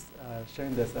 while he's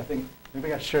sharing this, I think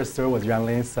maybe I share a story with Yuan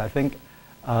Lin. So I think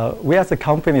we as a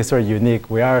company are sort of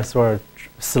unique. We are sort of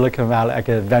Silicon Valley, like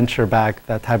a venture back,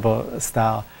 that type of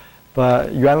style.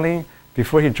 But Yuan Lin,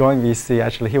 before he joined VSee,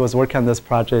 actually, he was working on this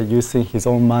project using his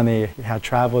own money. He had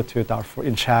traveled to Darfur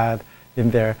in Chad,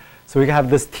 in there. So we have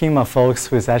this team of folks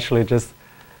who is actually just,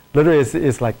 literally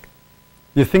is like,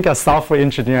 you think of software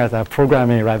engineers that are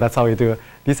programming, right? That's how we do it.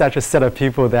 These actually set of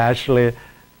people that actually,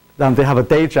 they have a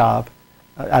day job.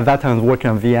 At that time,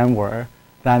 working on VMware.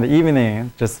 Then in the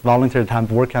evening, just volunteer time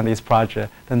to work on these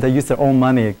projects. Then they use their own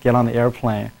money, get on the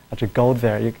airplane, actually go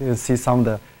there. You can see some of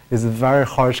the, it's a very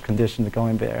harsh condition to go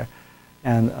in there.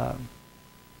 And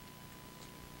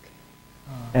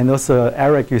And also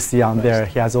Eric, you see on there,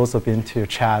 he has also been to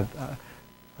Chad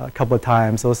a couple of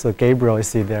times. Also Gabriel, you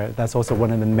see there, that's also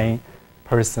one of the main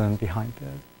person behind it.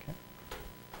 Okay.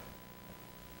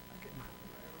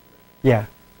 Yeah.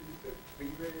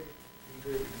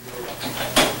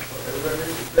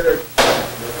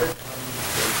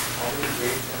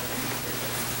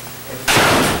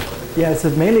 Yeah, so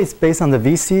mainly it's based on the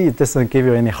VSee. It doesn't give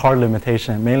you any hard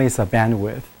limitation. Mainly it's a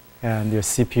bandwidth and your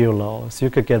CPU load. So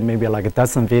you could get maybe like a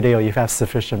dozen video if you have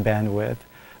sufficient bandwidth.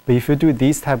 But if you do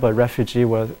these type of refugee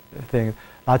thing,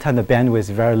 a lot of time the bandwidth is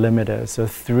very limited. So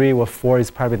 3 or 4 is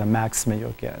probably the maximum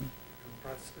you'll get.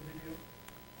 Compress the video?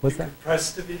 What's that?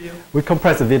 Compress the video? We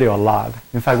compress the video a lot.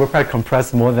 In fact, we probably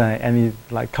compress more than any,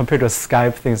 like compared to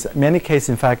Skype things. In many cases,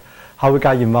 in fact, how we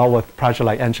got involved with projects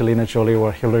like Angelina Jolie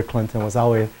or Hillary Clinton was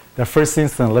always the first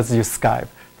instance, let's use Skype.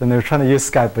 Then they were trying to use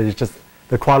Skype, but it just,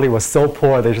 the quality was so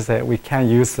poor, they just say, we can't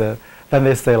use it. Then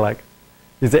they say like,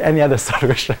 is there any other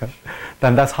solution?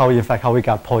 Then that's how, in fact, how we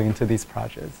got pulled into these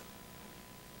projects.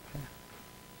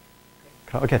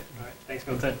 Okay. All right, thanks,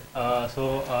 Milton.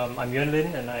 I'm Yuan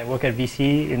Lin, and I work at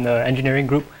VSee in the engineering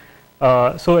group.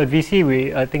 So at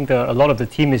VSee, I think a lot of the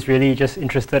team is really just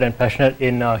interested and passionate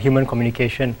in human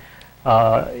communication.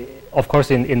 Of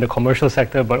course, in the commercial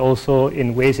sector, but also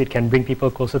in ways it can bring people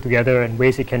closer together and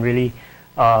ways it can really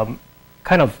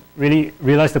kind of really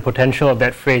realize the potential of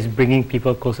that phrase, bringing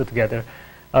people closer together.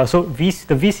 The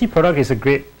VSee product is a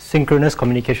great synchronous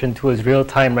communication tool. It's real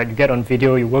time, right? You get on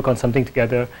video, you work on something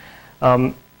together.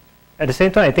 At the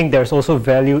same time, I think there's also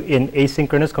value in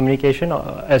asynchronous communication.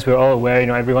 As we're all aware,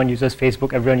 everyone uses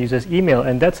Facebook, everyone uses email,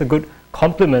 and that's a good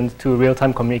complement to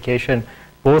real-time communication,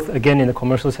 both again in the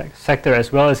commercial sector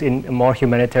as well as in more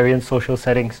humanitarian social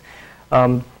settings. So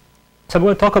I'm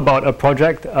going to talk about a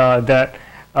project that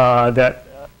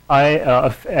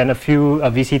I and a few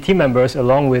VSee team members,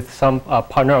 along with some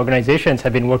partner organizations,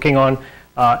 have been working on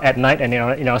at night and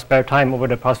in our spare time over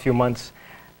the past few months.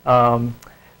 Before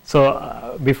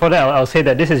that, I'll say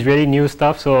that this is really new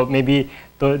stuff. So maybe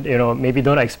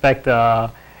don't expect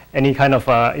any kind of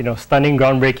stunning,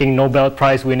 groundbreaking, Nobel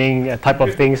Prize winning type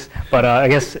of things. But I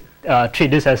guess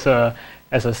treat this as a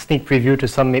sneak preview to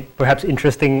some perhaps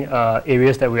interesting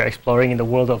areas that we are exploring in the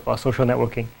world of social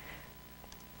networking.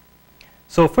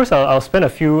 So first, I'll spend a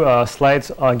few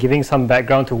slides on giving some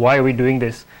background to why we're doing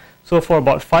this. So for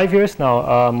about 5 years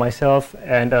now, myself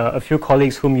and a few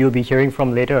colleagues whom you'll be hearing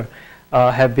from later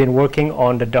have been working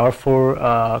on the Darfur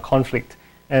conflict.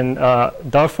 And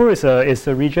Darfur is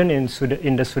a region in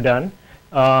the Sudan,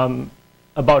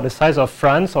 about the size of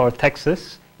France or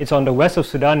Texas. It's on the west of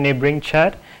Sudan, neighboring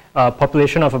Chad,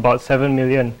 population of about 7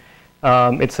 million.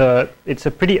 It's a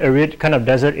pretty arid kind of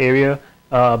desert area,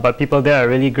 but people there are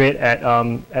really great at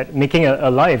making a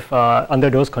life under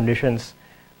those conditions.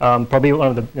 Probably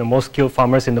one of the most skilled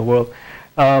farmers in the world.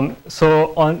 This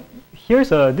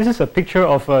is a picture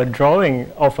of a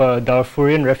drawing of a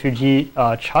Darfurian refugee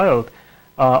child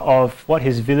of what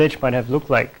his village might have looked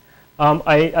like.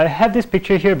 I have this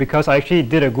picture here because I actually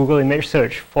did a Google image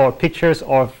search for pictures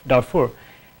of Darfur.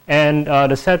 And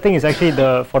the sad thing is actually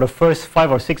for the first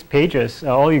 5 or 6 pages,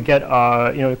 all you get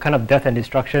are kind of death and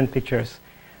destruction pictures.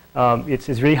 It's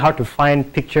really hard to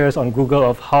find pictures on Google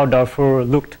of how Darfur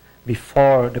looked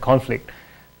before the conflict.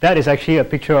 That is actually a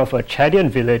picture of a Chadian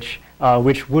village,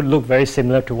 which would look very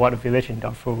similar to what a village in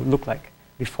Darfur would look like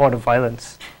before the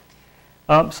violence.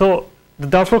 So the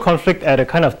Darfur conflict at a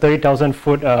kind of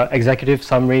 30,000-foot executive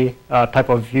summary type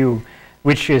of view,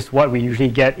 which is what we usually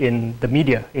get in the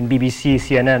media, in BBC,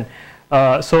 CNN.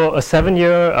 So a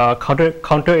 7-year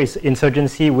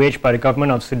counter-insurgency waged by the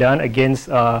government of Sudan against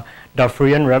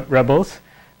Darfurian rebels,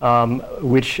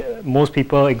 which most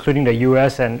people, including the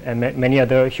US and many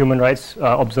other human rights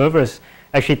observers,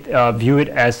 actually view it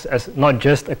as not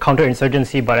just a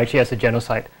counter-insurgency, but actually as a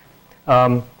genocide.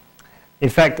 In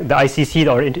fact, the ICC,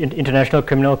 or International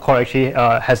Criminal Court, actually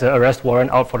has an arrest warrant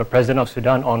out for the president of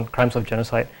Sudan on crimes of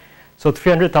genocide. So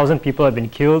 300,000 people have been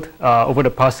killed over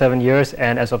the past 7 years,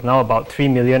 and as of now, about 3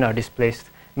 million are displaced,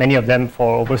 many of them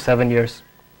for over 7 years.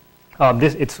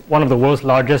 It's one of the world's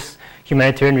largest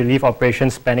humanitarian relief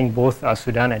operations spanning both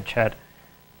Sudan and Chad.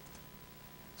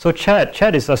 So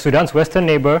Chad is Sudan's western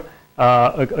neighbor.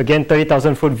 Again,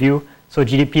 30,000-foot view. So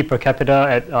GDP per capita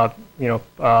at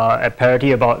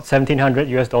parity, about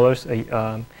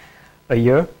 $1,700 a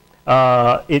year.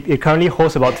 It currently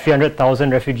hosts about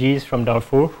 300,000 refugees from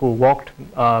Darfur who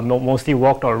mostly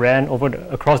walked or ran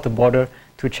across the border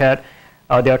to Chad.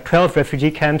 There are 12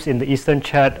 refugee camps in the eastern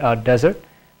Chad desert,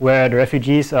 where the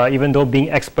refugees, even though being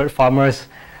expert farmers,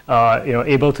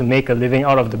 able to make a living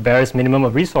out of the barest minimum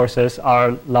of resources,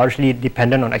 are largely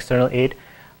dependent on external aid.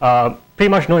 Pretty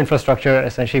much no infrastructure.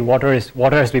 Essentially, water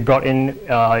has to be brought in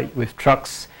with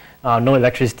trucks. No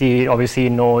electricity. Obviously,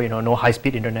 no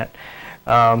high-speed internet.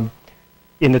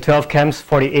 In the 12 camps,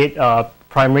 48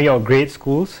 primary or grade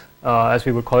schools, as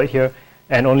we would call it here,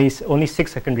 and only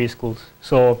 6 secondary schools.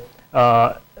 So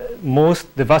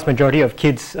the vast majority of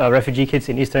kids, refugee kids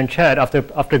in Eastern Chad,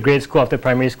 after grade school, after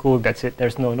primary school, that's it.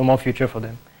 There's no more future for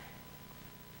them.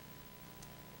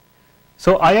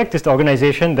 So IACT is the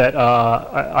organization that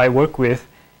I work with,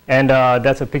 and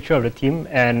that's a picture of the team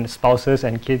and spouses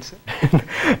and kids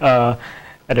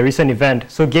at a recent event.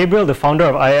 So Gabriel, the founder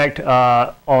of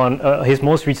IACT, on his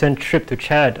most recent trip to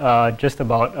Chad just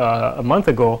about a month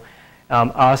ago,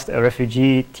 asked a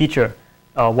refugee teacher,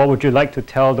 what would you like to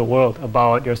tell the world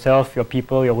about yourself, your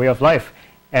people, your way of life?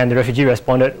 And the refugee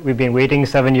responded, we've been waiting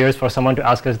 7 years for someone to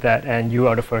ask us that, and you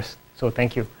are the first, so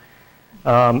thank you.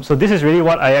 So this is really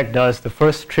what IACT does. The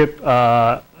first trip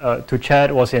to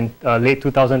Chad was in late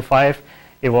 2005.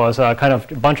 It was kind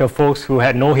of a bunch of folks who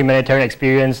had no humanitarian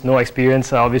experience, no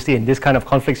experience obviously in this kind of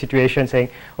conflict situation, saying,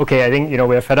 okay, I think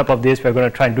we're fed up of this, we're going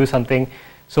to try and do something.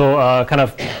 So kind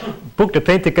of booked the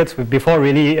plane tickets before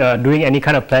really doing any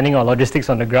kind of planning or logistics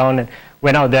on the ground, and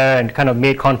went out there and kind of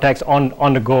made contacts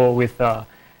on the go with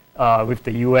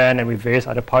the UN and with various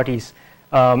other parties.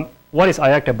 What is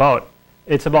IACT about?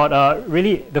 It's about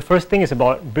really, the first thing is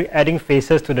about adding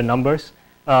faces to the numbers.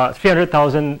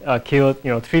 300,000 killed,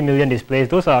 3 million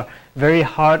displaced. Those are very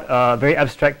hard, very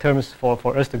abstract terms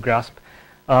for us to grasp.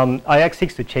 IACT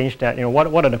seeks to change that.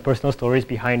 What are the personal stories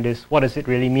behind this? What does it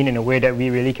really mean in a way that we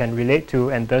really can relate to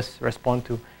and thus respond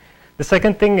to? The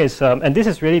second thing is, and this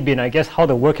has really been, I guess, how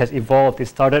the work has evolved. It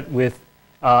started with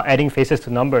adding faces to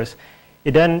numbers.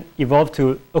 It then evolved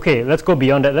to, okay, let's go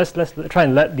beyond that. Let's try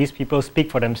and let these people speak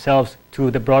for themselves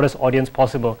to the broadest audience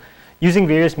possible, using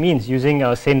various means,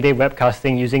 using same-day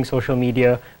webcasting, using social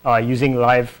media, using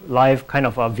live kind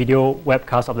of video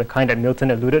webcasts of the kind that Milton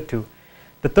alluded to.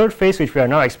 The third phase, which we are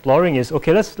now exploring, is,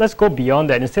 okay, let's go beyond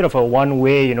that. Instead of a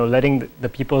one-way, letting the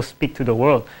people speak to the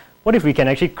world, what if we can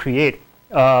actually create,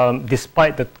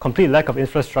 despite the complete lack of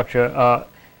infrastructure,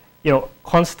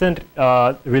 constant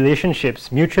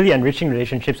relationships, mutually enriching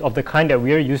relationships of the kind that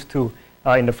we are used to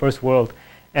in the first world.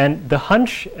 And the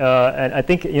hunch, and I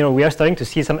think we are starting to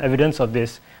see some evidence of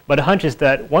this, but the hunch is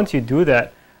that once you do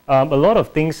that, a lot of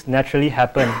things naturally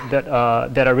happen that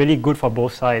are really good for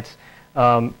both sides.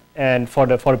 And for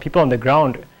the people on the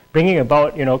ground, bringing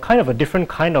about kind of a different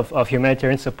kind of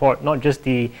humanitarian support, not just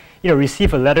the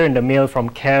receive a letter in the mail from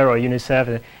CARE or UNICEF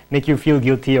and make you feel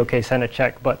guilty, okay, send a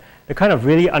check, but to kind of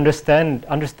really understand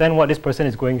what this person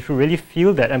is going through, really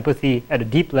feel that empathy at a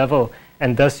deep level,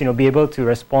 and thus be able to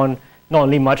respond not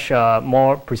only much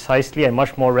more precisely and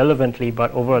much more relevantly,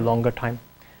 but over a longer time.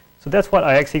 So that's what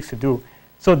IACT seeks to do.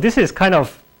 So this is kind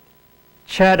of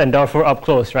Chad and Darfur up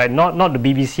close, right? Not the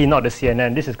BBC, not the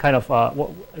CNN. This is kind of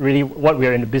really what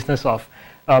we're in the business of.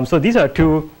 So these are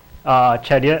two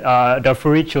Chadian,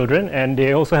 Darfuri children, and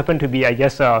they also happen to be, I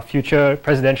guess, future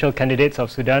presidential candidates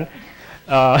of Sudan.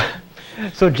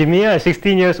 So Jamia is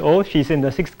 16 years old. She's in the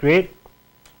 6th grade.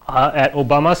 At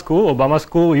Obama School. Obama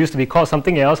School used to be called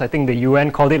something else. I think the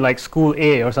UN called it like School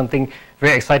A or something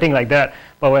very exciting like that.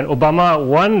 But when Obama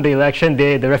won the election,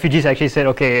 the refugees actually said,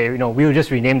 okay, we'll just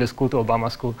rename the school to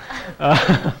Obama School.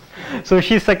 So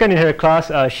she's second in her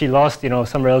class. She lost,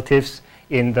 some relatives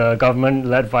in the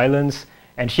government-led violence,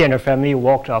 and she and her family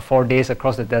walked 4 days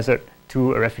across the desert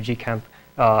to a refugee camp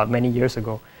many years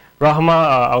ago.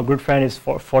 Rahma, our good friend, is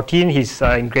 14. He's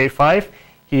in grade 5.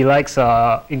 He likes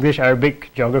English, Arabic,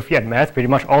 geography, and math, pretty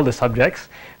much all the subjects.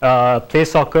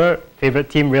 Plays soccer, favorite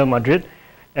team Real Madrid,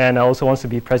 and also wants to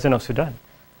be president of Sudan.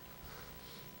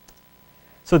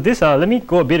 So this, let me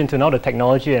go a bit into now the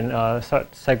technology and start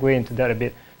segue into that a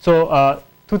bit. So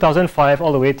 2005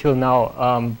 all the way till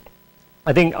now,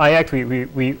 I think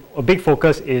IACT, a big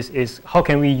focus is how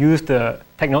can we use the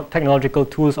technological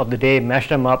tools of the day, mash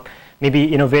them up, maybe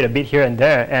innovate a bit here and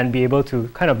there, and be able to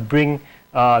kind of bring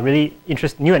really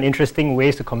new and interesting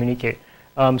ways to communicate.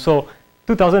 So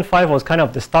 2005 was kind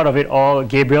of the start of it all.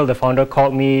 Gabriel, the founder,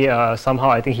 called me somehow.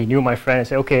 I think he knew my friend and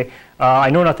said, okay, I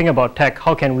know nothing about tech.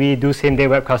 How can we do same-day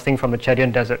webcasting from the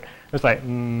Chadian desert? I was like,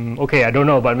 okay, I don't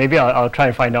know, but maybe I'll try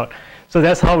and find out. So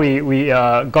that's how we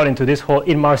got into this whole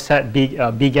Inmarsat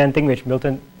BGAN thing, which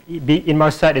Milton,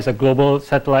 Inmarsat is a global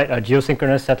satellite, a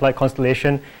geosynchronous satellite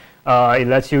constellation. It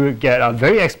lets you get a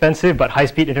very expensive but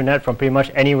high-speed internet from pretty much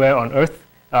anywhere on Earth,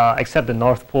 except the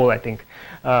North Pole, I think.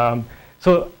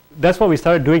 So that's what we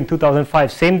started doing in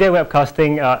 2005, same-day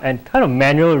webcasting and kind of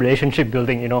manual relationship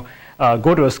building.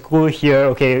 Go to a school here,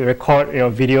 okay, record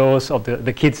videos of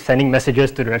the kids sending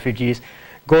messages to the refugees.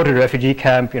 go to the refugee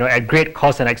camp, at great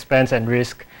cost and expense and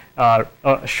risk,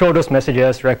 show those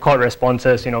messages, record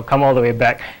responses, come all the way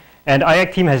back. And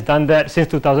IAC team has done that since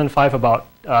 2005 about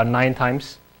 9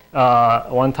 times.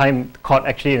 One time caught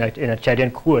actually in a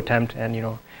Chadian coup attempt, and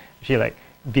actually like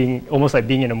almost like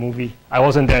being in a movie. I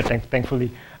wasn't there,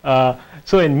 thankfully.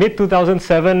 So in mid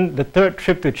 2007, the third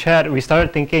trip to Chad, we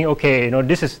started thinking, okay,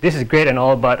 this is great and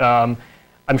all, but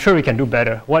I'm sure we can do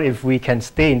better. What if we can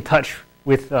stay in touch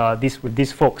with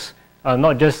these folks,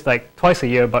 not just like twice a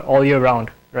year, but all year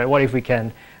round, right? What if we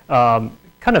can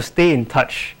kind of stay in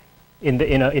touch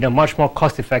in a much more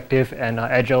cost-effective and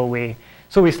agile way?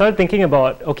 So we started thinking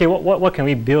about, okay, what can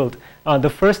we build? The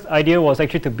first idea was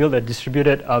actually to build a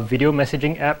distributed video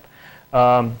messaging app.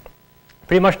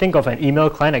 Pretty much think of an email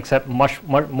client, except much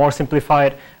more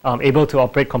simplified, able to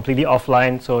operate completely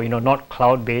offline, so not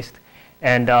cloud-based,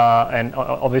 and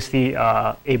obviously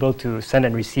able to send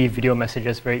and receive video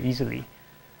messages very easily.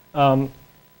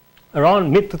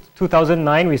 Around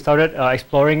mid-2009, we started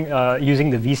exploring using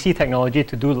the VSee technology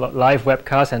to do live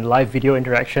webcasts and live video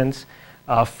interactions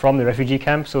from the refugee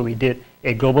camp. So we did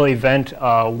a global event,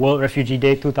 World Refugee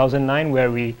Day 2009,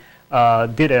 where we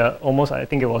did almost, I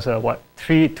think it was a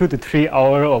 2 to 3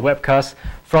 hour webcast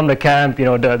from the camp. The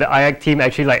IAC team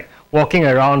actually like walking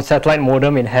around, satellite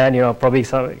modem in hand, probably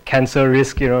some cancer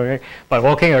risk, but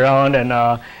walking around and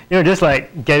just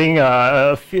like getting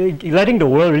letting the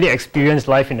world really experience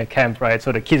life in the camp, right?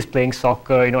 So the kids playing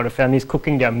soccer, the families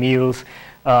cooking their meals,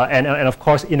 and of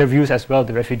course interviews as well,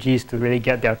 the refugees, to really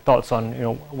get their thoughts on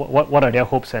what are their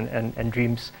hopes and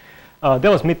dreams. That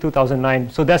was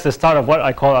mid-2009. So that's the start of what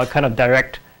I call a kind of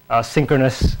direct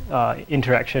synchronous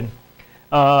interaction.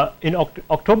 In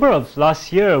October of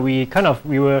last year, we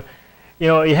were,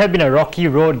 it had been a rocky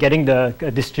road getting the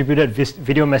distributed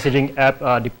video messaging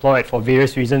app deployed for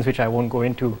various reasons, which I won't go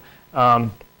into.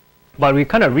 But we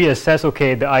kind of reassessed,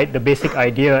 okay, the basic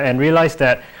idea, and realized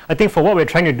that I think for what we're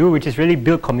trying to do, which is really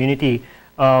build community,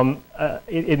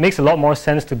 it makes a lot more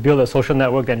sense to build a social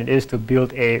network than it is to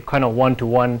build a kind of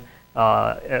one-to-one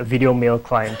video mail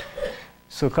client.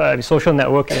 So social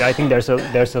network, I think there's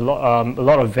a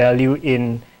lot of value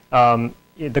in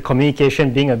the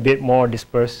communication being a bit more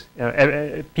dispersed.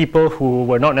 People who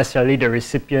were not necessarily the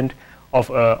recipient of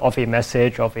a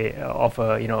message, of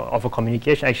a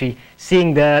communication, actually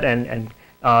seeing that and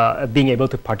being able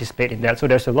to participate in that. So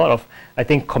there's a lot of, I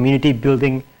think, community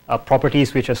building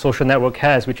properties which a social network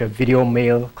has, which a video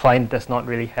mail client does not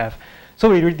really have. So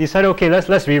we decided, okay,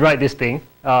 let's rewrite this thing.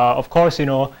 Of course,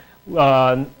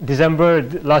 December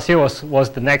last year was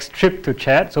the next trip to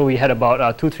Chad. So we had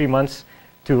about 2-3 months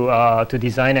to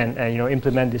design and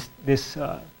implement this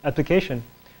application.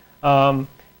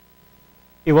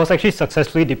 It was actually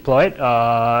successfully deployed.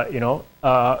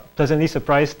 Pleasantly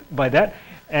surprised by that,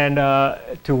 and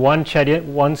to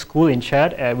one school in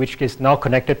Chad, which is now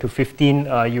connected to 15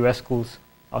 U.S. schools.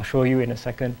 I'll show you in a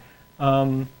second.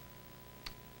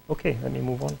 Okay, let me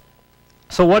move on.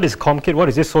 So what is ComKit? What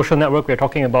is this social network we're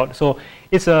talking about? So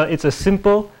it's a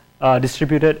simple,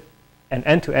 distributed, and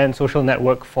end-to-end social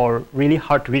network for really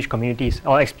hard-to-reach communities.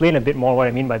 I'll explain a bit more what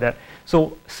I mean by that.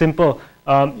 So simple.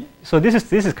 So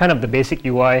this is kind of the basic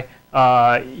UI.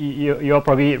 You'll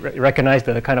probably recognize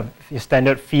the kind of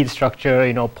standard feed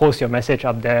structure. Post your message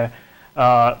up there,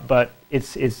 but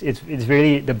it's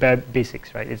really the bare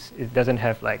basics, right? It doesn't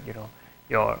have like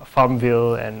your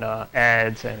Farmville and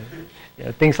ads and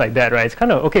things like that, right? It's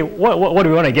kind of, okay, what do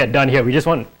we want to get done here? We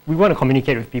want to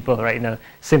communicate with people, right, in a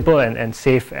simple and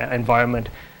safe environment.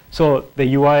 So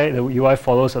the UI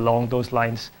follows along those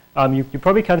lines. You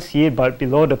probably can't see it, but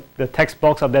below the text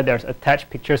box up there, there's attached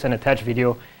pictures and attached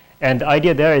video. And the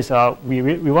idea there is we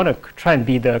want to try and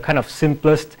be the kind of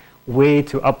simplest way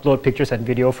to upload pictures and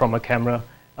video from a camera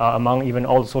among even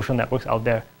all the social networks out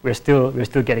there. We're still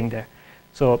getting there.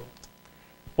 So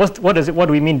what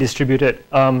do we mean distributed?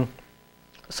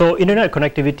 So internet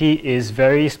connectivity is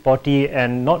very spotty,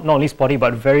 and not only spotty,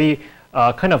 but very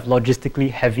kind of logistically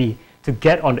heavy. To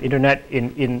get on the internet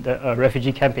in the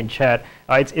refugee camp in Chad,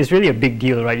 it's really a big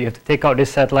deal, right? You have to take out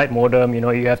this satellite modem.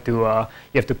 You have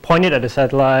to point it at the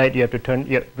satellite. You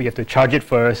have to charge it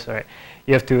first, right?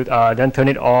 You have to then turn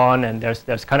it on, and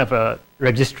there's kind of a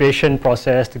registration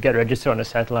process to get registered on the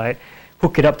satellite.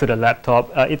 Hook it up to the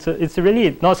laptop. It's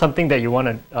really not something that you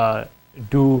want to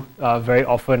do very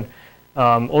often.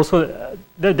 Also,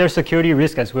 there's security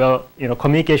risk as well.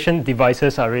 Communication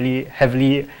devices are really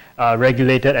heavily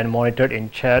regulated and monitored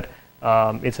in Chad.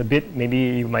 It's a bit, maybe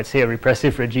you might say, a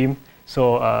repressive regime.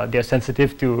 So they're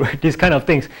sensitive to these kind of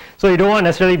things. So you don't want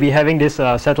necessarily be having this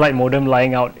satellite modem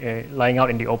lying out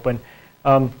in the open.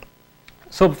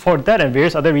 so for that and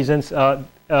various other reasons,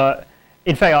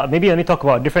 in fact, maybe let me talk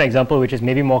about a different example, which is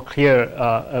maybe more clear,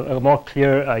 a more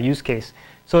clear use case.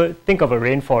 So think of a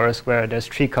rainforest where there's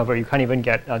tree cover. You can't even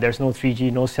get, there's no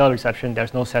 3G, no cell reception,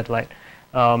 there's no satellite.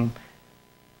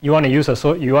 You want to use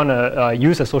a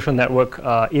use a social network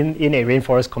in a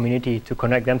rainforest community to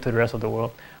connect them to the rest of the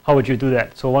world. How would you do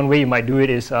that? So one way you might do it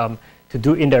is to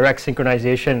do indirect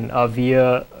synchronization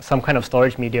via some kind of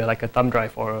storage media like a thumb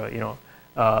drive or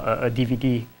a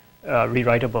DVD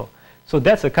rewritable. So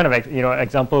that's a kind of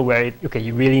example where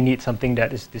you really need something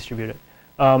that is distributed.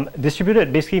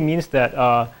 Distributed basically means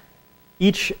that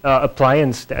each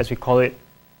appliance, as we call it,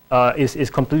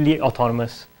 is completely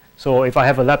autonomous. So if I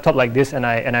have a laptop like this and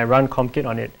I run ComKit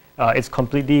on it,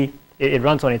 it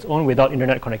runs on its own without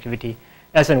internet connectivity.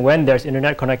 As and when there's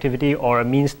internet connectivity or a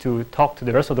means to talk to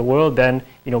the rest of the world, then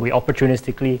we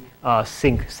opportunistically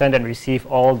send and receive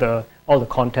all the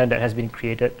content that has been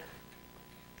created.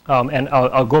 And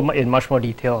I'll go in much more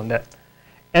detail on that.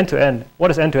 End-to-end. What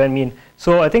does end-to-end mean?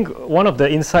 So I think one of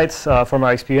the insights from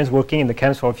our experience working in the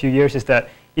camps for a few years is that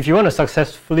if you want to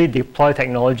successfully deploy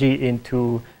technology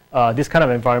into this kind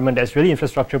of environment that's really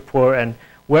infrastructure poor and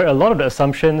where a lot of the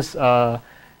assumptions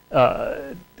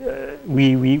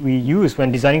we use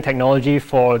when designing technology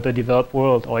for the developed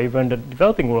world or even the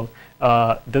developing world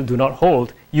do not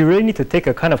hold, you really need to take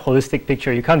a kind of holistic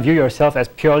picture. You can't view yourself as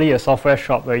purely a software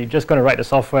shop where you're just going to write the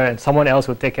software and someone else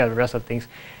will take care of the rest of things.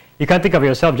 You can't think of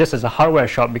yourself just as a hardware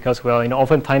shop because, well,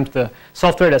 oftentimes the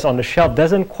software that's on the shelf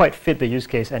doesn't quite fit the use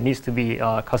case and needs to be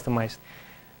customized.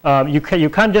 You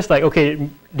can't just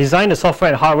design the software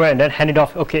and hardware and then hand it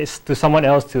off to someone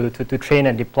else to train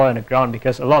and deploy on the ground,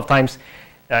 because a lot of times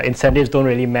incentives don't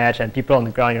really match and people on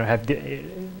the ground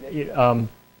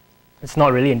it's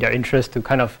not really in their interest to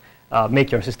kind of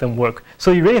make your system work.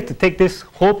 So you really have to take this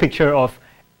whole picture of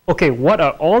what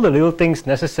are all the little things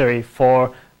necessary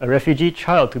for a refugee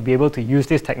child to be able to use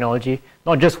this technology,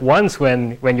 not just once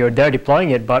when you're there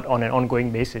deploying it, but on an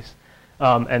ongoing basis.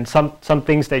 And some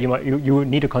things that you would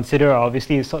need to consider are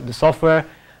obviously the software,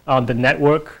 the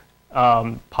network,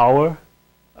 power,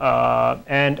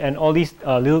 and all these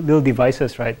little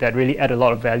devices, right, that really add a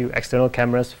lot of value. External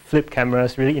cameras, flip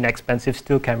cameras, really inexpensive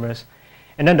still cameras,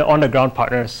 and then the on-the-ground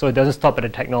partners. So it doesn't stop at the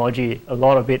technology. A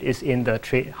lot of it is in the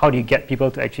trade. How do you get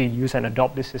people to actually use and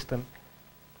adopt this system?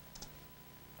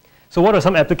 So what are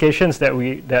some applications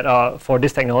that are for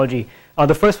this technology?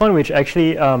 The first one, which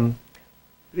actually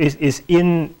is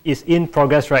in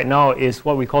progress right now, is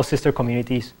what we call sister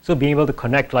communities. So being able to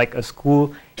connect like a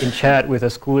school in Chad with a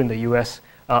school in the US,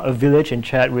 a village in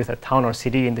Chad with a town or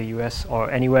city in the US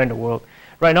or anywhere in the world.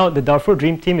 Right now, the Darfur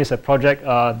Dream Team is a project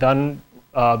done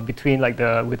between with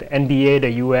the NBA,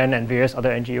 the UN, and various other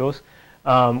NGOs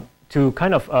to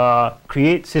kind of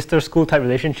create sister school type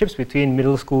relationships between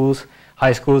middle schools,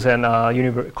 high schools, and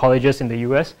colleges in the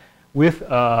US with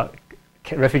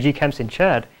refugee camps in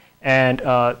Chad. And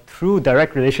through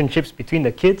direct relationships between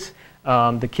the kids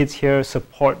here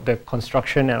support the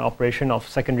construction and operation of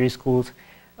secondary schools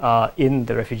in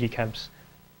the refugee camps.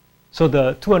 So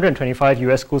the 225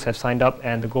 US schools have signed up,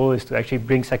 and the goal is to actually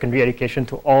bring secondary education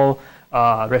to all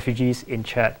refugees in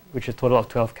Chad, which is a total of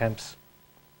 12 camps.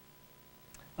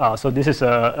 So this is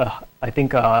I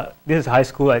think this is a high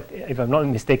school, if I'm not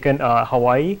mistaken,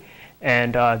 Hawaii,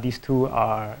 and these two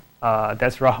are,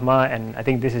 that's Rahma, and I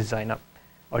think this is Zainab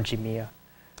or Jimia.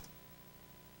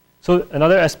 So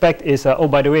another aspect is, oh,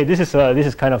 by the way, this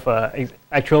is kind of an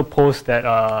actual post that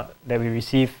that we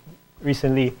received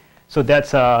recently. So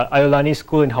that's Ayolani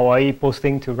School in Hawaii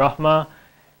posting to Rahma,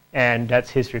 and that's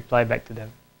his reply back to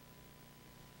them.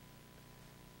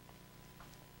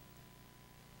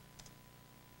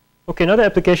 Okay, another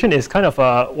application is kind of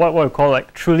what we call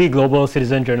like truly global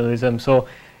citizen journalism. So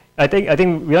I think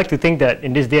we like to think that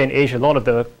in this day and age, a lot of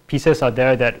the pieces are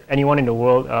there that anyone in the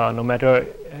world, no matter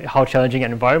how challenging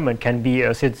an environment, can be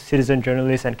a citizen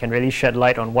journalist and can really shed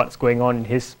light on what's going on in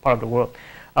his part of the world.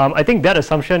 I think that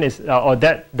assumption is, or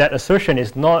that assertion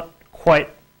is not quite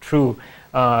true.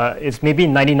 It's maybe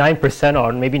 99%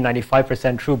 or maybe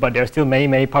 95% true, but there are still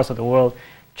many parts of the world,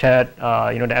 Chad,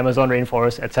 the Amazon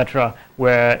rainforest, etc.,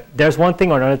 where there's one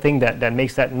thing or another thing that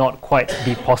makes that not quite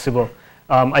be possible.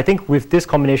 I think with this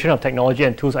combination of technology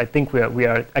and tools, I think we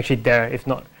are actually there, if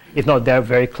not there,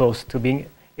 very close to being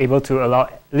able to allow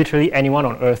literally anyone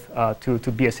on Earth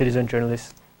to be a citizen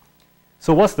journalist.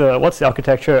 So what's the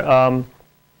architecture?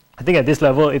 I think at this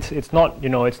level, it's not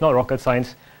rocket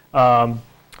science.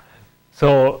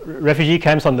 So refugee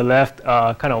camps on the left,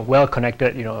 kind of well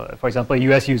connected. For example,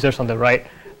 US users on the right.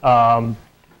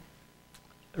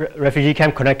 Refugee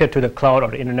camp connected to the cloud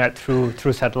or the internet through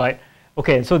satellite.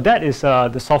 Okay, and so that is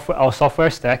the software. Our software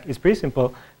stack is pretty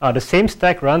simple. The same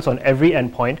stack runs on every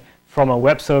endpoint, from a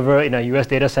web server in a US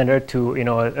data center to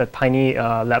a tiny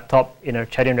laptop in a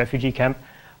Chadian refugee camp.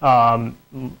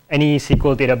 Any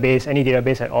SQL database, any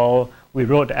database at all. We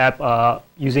wrote the app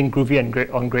using Groovy and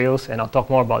on Grails, and I'll talk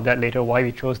more about that later, why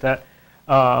we chose that.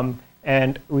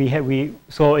 And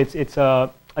so it's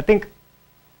I think,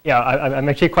 yeah, I'm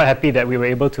actually quite happy that we were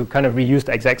able to kind of reuse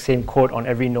the exact same code on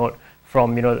every node,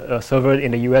 from a server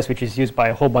in the US, which is used by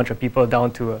a whole bunch of people,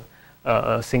 down to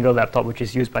a single laptop, which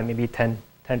is used by maybe 10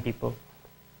 people.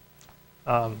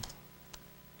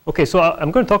 Okay, so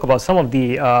I'm going to talk about some of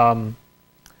the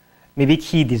maybe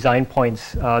key design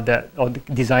points or the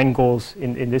design goals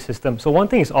in this system. So one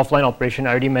thing is offline operation.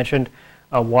 I already mentioned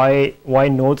why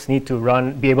nodes need to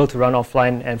be able to run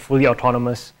offline and fully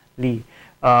autonomously.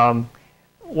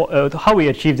 How we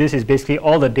achieve this is basically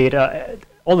all the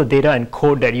data and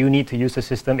code that you need to use the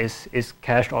system is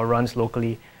cached or runs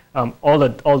locally. All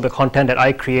the content that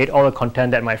I create, all the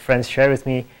content that my friends share with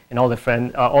me, and all the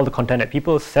content that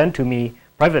people send to me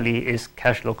privately is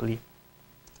cached locally.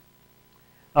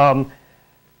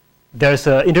 There's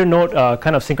an internode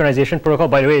kind of synchronization protocol.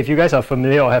 By the way, if you guys are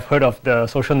familiar or have heard of the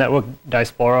social network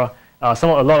diaspora, a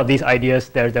lot of these ideas,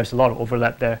 there's a lot of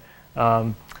overlap there.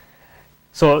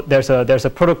 So there's a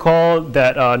protocol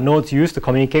that nodes use to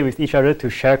communicate with each other to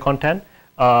share content.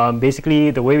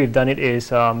 Basically, the way we've done it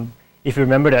is, if you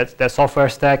remember that software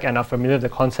stack and are familiar with the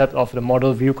concept of the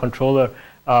model view controller,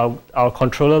 our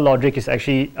controller logic is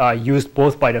actually used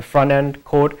both by the front end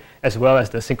code as well as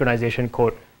the synchronization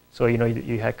code. So you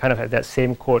kind of have that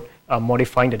same code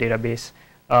modifying the database.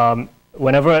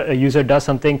 Whenever a user does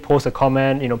something, posts a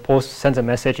comment, sends a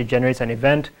message, it generates an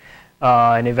event.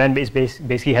 An event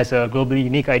basically has a globally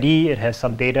unique ID. It has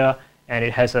some data, and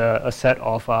it has a set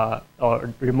of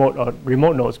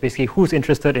remote nodes, basically who's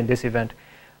interested in this event.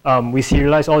 We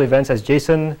serialize all events as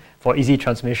JSON for easy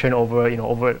transmission over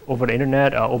the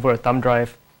internet, over a thumb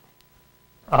drive.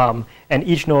 And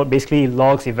each node basically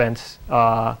logs events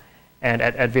and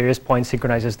at various points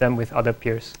synchronizes them with other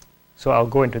peers. So I'll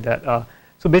go into that.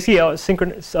 So basically, our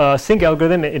sync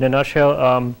algorithm in a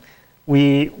nutshell,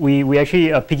 we actually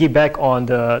piggyback on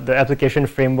the application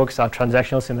frameworks,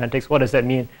 transactional semantics. What does that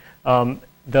mean?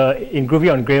 In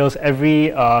Groovy on Grails,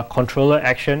 every controller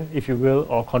action, if you will,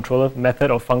 or controller method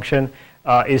or function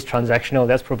is transactional.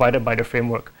 That's provided by the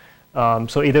framework.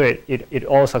 So either it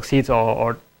all succeeds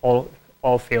or all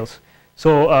fails.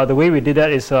 So the way we did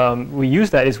that is we use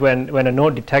that is when a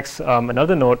node detects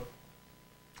another node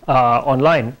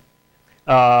online,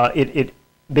 it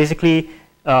basically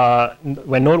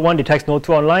when node 1 detects node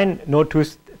 2 online, node 2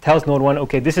 tells node 1,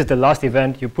 okay, this is the last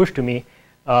event you pushed to me.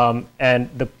 And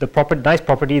the nice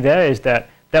property there is that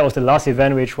was the last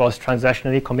event which was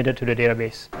transactionally committed to the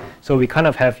database. So we kind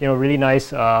of have really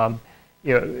nice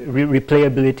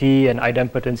replayability and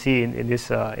idempotency in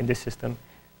this system.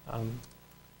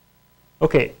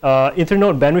 Okay,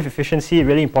 internode bandwidth efficiency,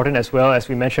 really important as well. As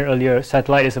we mentioned earlier,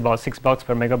 satellite is about $6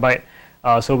 per megabyte.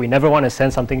 So we never want to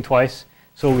send something twice.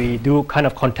 So we do kind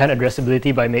of content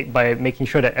addressability by making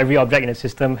sure that every object in the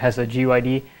system has a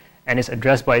GUID and is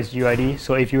addressed by its GUID.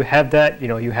 So if you have that,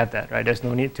 you have that, right? There's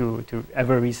no need to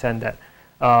ever resend that.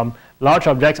 Large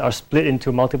objects are split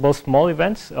into multiple small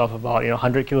events of about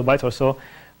 100 kilobytes or so.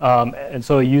 And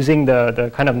so using the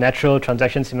kind of natural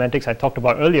transaction semantics I talked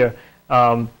about earlier,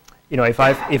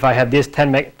 if I have this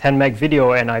 10 meg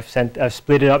video and I've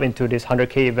split it up into these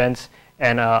 100K events,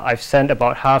 and I've sent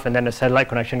about half, and then the satellite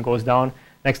connection goes down.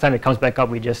 Next time it comes back up,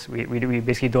 we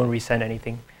basically don't resend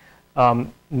anything.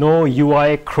 No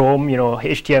UI, Chrome,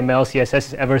 HTML, CSS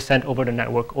is ever sent over the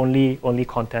network. Only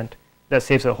content. That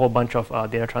saves a whole bunch of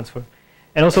data transfer.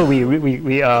 And also,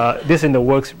 this in the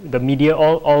works. The media,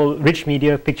 all rich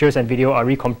media, pictures and video are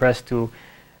recompressed to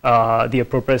the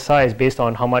appropriate size based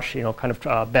on how much kind of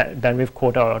bandwidth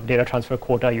quota or data transfer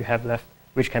quota you have left,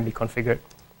 which can be configured.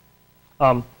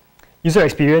 User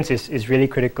experience is really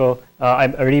critical. I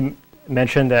already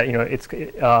mentioned that it's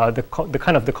the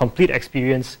kind of the complete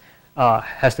experience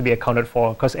has to be accounted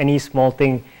for, because any small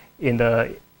thing in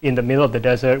the middle of the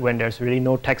desert when there's really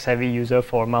no tech-savvy user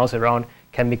for miles around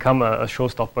can become a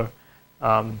showstopper.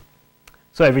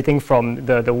 So everything from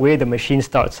the way the machine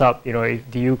starts up, do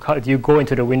you go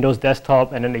into the Windows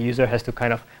desktop and then the user has to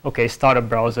kind of start a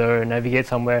browser and navigate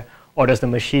somewhere, or does the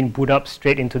machine boot up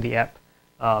straight into the app?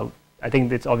 I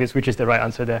think it's obvious which is the right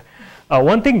answer there.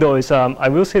 One thing though is I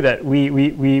will say that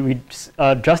we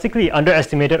drastically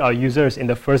underestimated our users in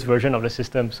the first version of the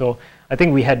system. So I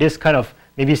think we had this kind of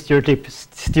maybe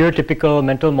stereotypical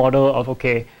mental model of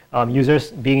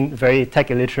users being very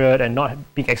tech illiterate and not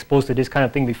being exposed to this kind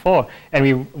of thing before. And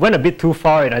we went a bit too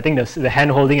far in, I think, the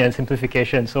hand-holding and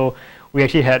simplification. So we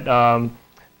actually had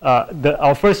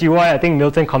our first UI, I think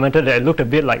Milton commented that it looked a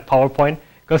bit like PowerPoint,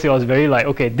 because it was very like,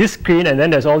 okay, this screen, and then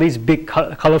there's all these big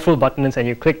colorful buttons, and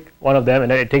you click one of them,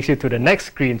 and then it takes you to the next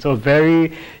screen. So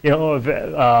very,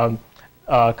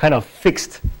 kind of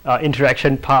fixed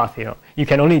interaction path. You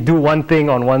can only do one thing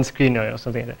on one screen or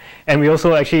something like that. And we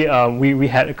also actually we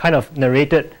had kind of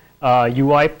narrated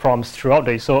UI prompts throughout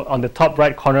the. So on the top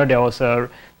right corner there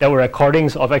were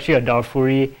recordings of actually a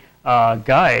Darfuri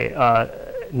guy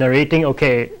narrating.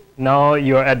 Okay, now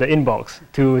you're at the inbox.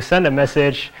 To send a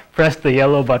message, press the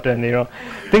yellow button.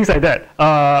 Things like that.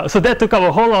 So that took up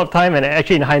a whole lot of time, and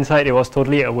actually in hindsight it was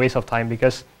totally a waste of time,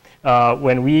 because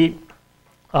when we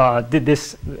did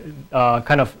this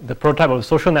kind of the prototype of a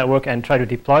social network and try to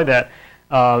deploy that,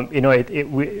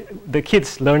 the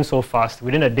kids learn so fast.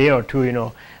 Within a day or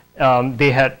two,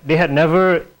 they had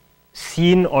never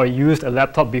seen or used a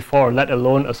laptop before, let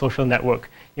alone a social network.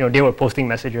 They were posting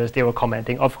messages, they were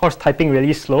commenting. Of course, typing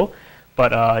really slow,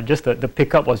 but just the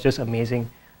pickup was just amazing.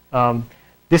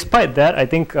 Despite that, I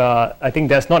think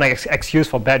that's not an excuse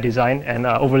for bad design and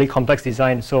overly complex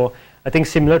design. So I think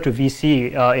similar to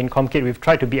VSee in ComKit, we've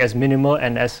tried to be as minimal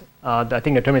and as I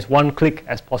think the term is one click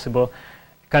as possible,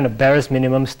 kind of barest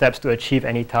minimum steps to achieve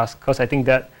any task. Because I think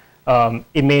that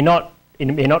it may not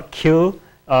kill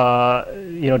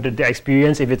the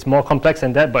experience if it's more complex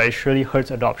than that, but it surely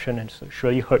hurts adoption, and so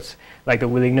surely hurts like the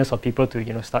willingness of people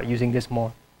to start using this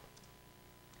more.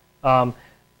 I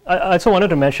also wanted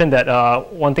to mention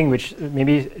that one thing which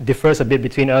maybe differs a bit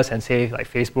between us and say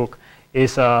like Facebook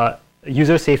is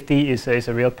user safety is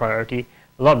a real priority.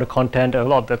 A lot of the content, a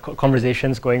lot of the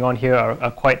conversations going on here are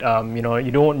quite,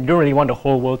 you don't really want the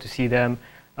whole world to see them.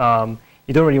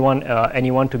 You don't really want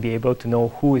anyone to be able to know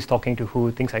who is talking to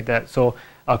who, things like that. So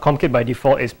ComKit by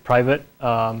default is private,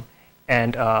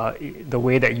 and the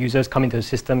way that users come into the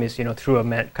system is through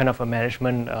a kind of a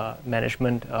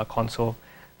management console.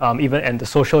 And the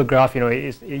social graph,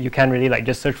 you can't really like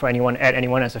just search for anyone, add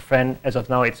anyone as a friend. As of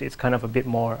now, it's kind of a bit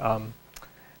more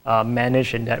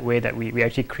managed in that way, that we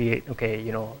actually create, okay,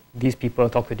 these people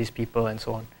talk to these people and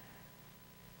so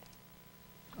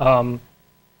on.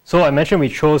 So I mentioned we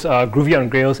chose Groovy on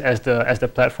Grails as the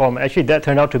platform. Actually, that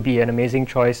turned out to be an amazing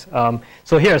choice.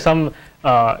 So here are some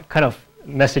kind of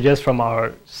messages from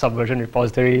our Subversion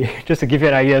repository, just to give you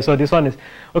an idea. So this one is,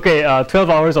 okay, 12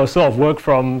 hours or so of work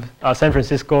from San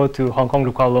Francisco to Hong Kong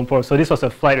to Kuala Lumpur. So this was a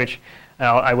flight which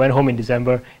I went home in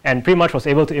December, and pretty much was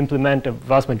able to implement the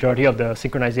vast majority of the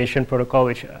synchronization protocol,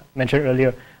 which I mentioned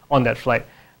earlier, on that flight.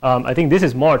 I think this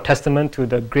is more a testament to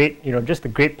the great, just the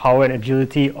great power and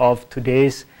agility of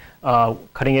today's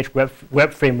cutting-edge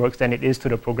web frameworks than it is to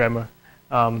the programmer.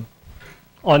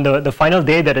 On the final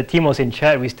day that the team was in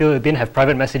chat, we still didn't have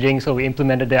private messaging, so we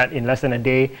implemented that in less than a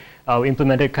day. We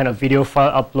implemented kind of video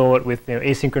file upload with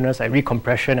asynchronous like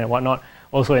recompression and whatnot,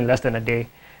 also in less than a day.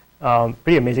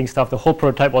 Pretty amazing stuff. The whole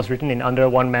prototype was written in under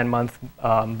 1 man-month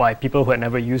by people who had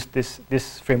never used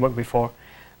this framework before.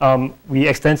 We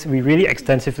really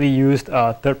extensively used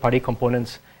third-party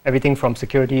components, everything from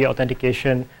security,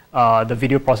 authentication, the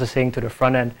video processing to the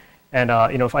front end. And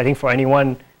I think for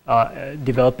anyone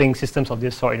developing systems of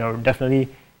this sort, definitely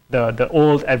the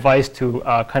old advice to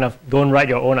kind of don't write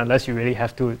your own unless you really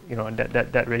have to,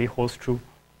 that really holds true.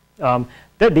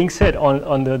 That being said,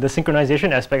 on the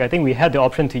synchronization aspect, I think we had the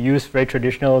option to use very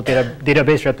traditional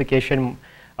database replication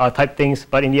type things,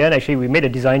 but in the end, actually, we made a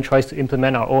design choice to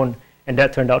implement our own, and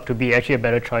that turned out to be actually a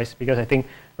better choice, because I think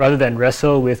rather than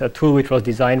wrestle with a tool which was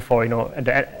designed for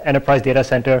the enterprise data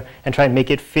center and try and make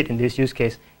it fit in this use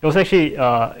case, it was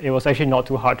actually not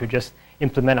too hard to just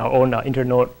implement our own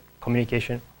internode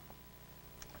communication.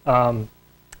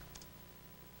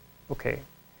 Okay.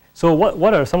 So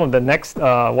what are some of the next,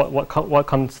 what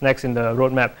comes next in the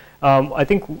roadmap? I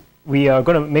think we are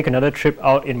going to make another trip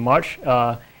out in March,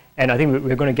 and I think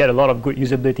we're going to get a lot of good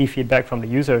usability feedback from the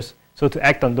users. So to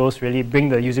act on those, really bring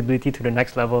the usability to the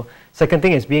next level. Second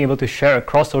thing is being able to share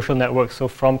across social networks. So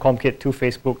from ComKit to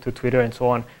Facebook to Twitter and so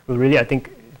on, will really, I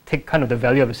think, take kind of the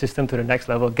value of the system to the next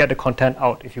level, get the content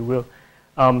out, if you will.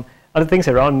 Other things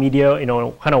around media,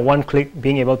 kind of one click,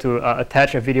 being able to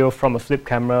attach a video from a flip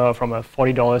camera, from a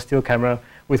 $40 still camera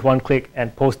with one click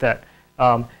and post that.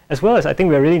 As well as, I think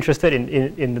we're really interested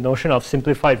in the notion of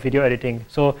simplified video editing.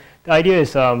 So the idea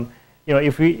is,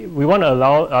 if we want to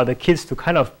allow the kids to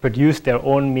kind of produce their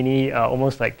own mini,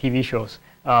 almost like TV shows,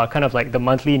 kind of like the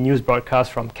monthly news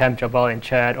broadcast from Camp Jabal in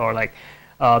Chad, or like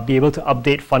be able to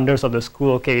update funders of the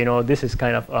school. Okay, you know, this is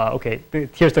kind of okay.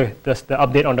 Here's the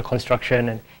update on the construction,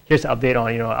 and here's the update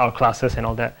on, you know, our classes and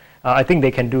all that. I think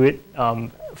they can do it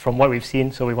from what we've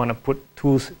seen. So we want to put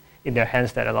tools in their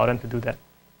hands that allow them to do that.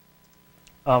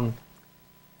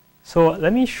 So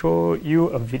let me show you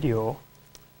a video.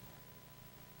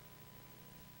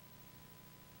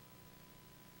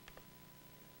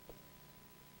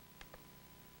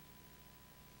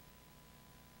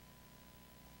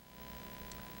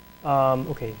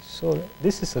 Okay, so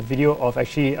this is a video of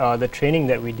actually the training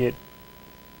that we did.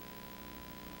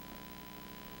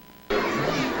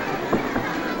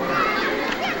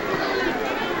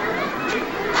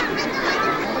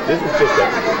 This is just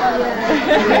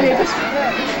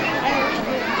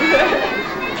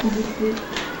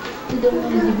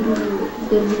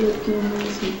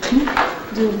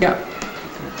Yeah.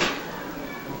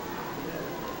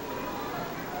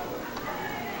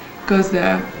 Goes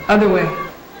the other way.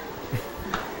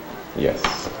 Yes.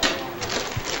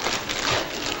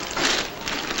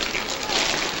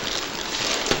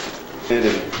 And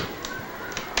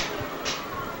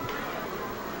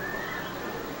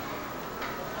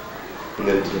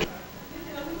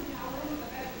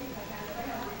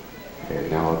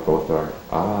now both are,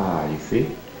 you see?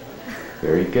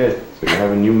 Very good. So you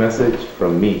have a new message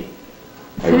from me.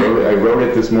 I wrote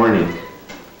it this morning.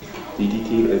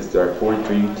 DTT is our foreign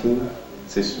training team,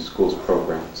 sister schools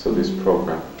program. So this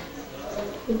program.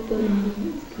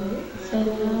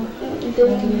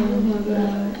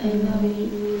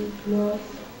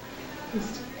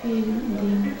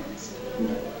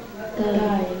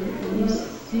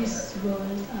 These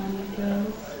boys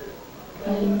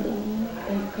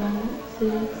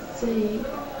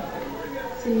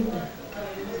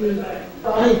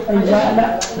and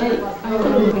girls, I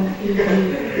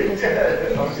can say that.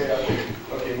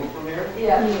 Okay, move from here?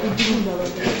 Yeah.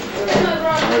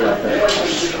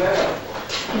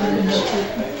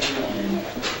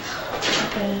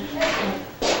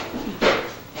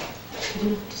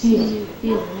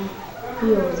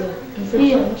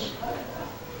 Here.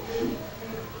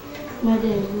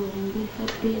 Mother will be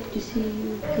happy to see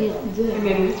you here.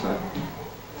 Maybe this one.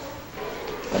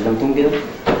 Kalam tung kita?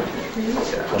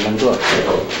 Kalam tu?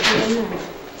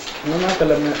 Mana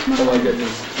kalam nak tawajan ni?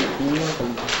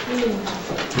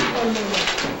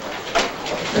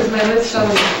 Where's my list? Oh,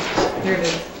 here it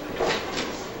is.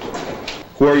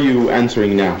 Who are you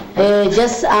answering now?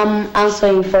 Just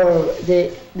answering for the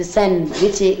son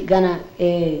which is gonna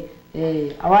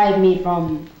arrive me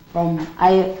from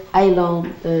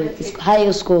Island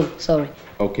high school. Sorry.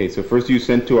 Okay, so first you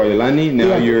sent to Ailani,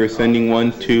 now you're sending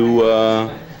one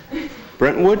to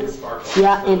Brentwood?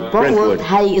 Yeah, in Brentwood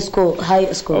High School.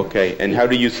 Okay, and how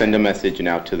do you send a message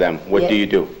now to them? What do you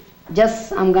do?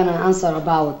 Just I'm gonna answer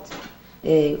about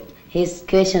his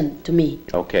question to me.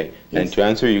 Okay, and to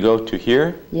answer you go to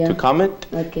here, to comment,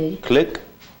 click,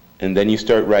 and then you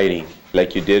start writing,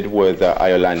 like you did with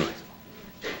Iolani.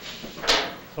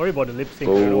 Sorry about the lip sync,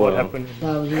 I don't know what happened.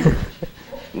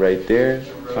 Right there,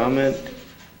 comment.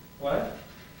 What?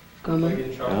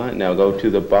 Comment. Now go to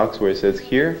the box where it says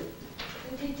here.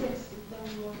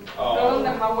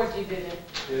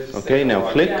 Okay, now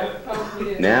click.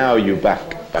 Now you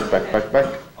back.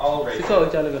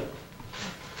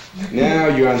 Now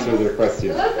you answer their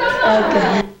question.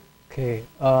 Okay.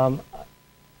 I'm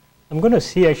going to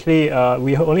see actually,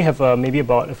 we only have maybe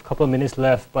about a couple of minutes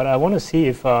left, but I want to see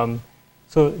if,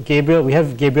 so Gabriel, we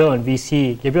have Gabriel and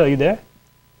VSee. Gabriel, are you there?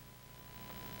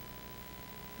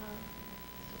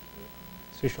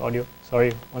 Switch audio.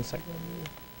 Sorry, 1 second.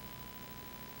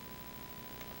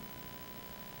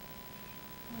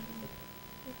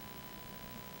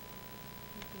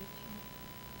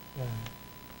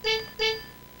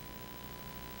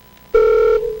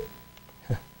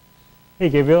 Hey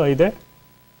Gabriel, are you there?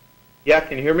 Yeah,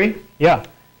 can you hear me? Yeah.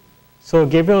 So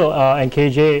Gabriel and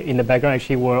KJ in the background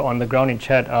actually were on the ground in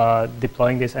chat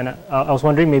deploying this, and I was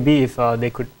wondering maybe if they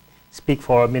could speak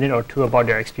for a minute or two about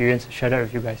their experience, share that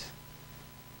with you guys.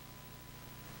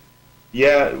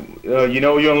 Yeah, you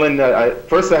know, Yonlin,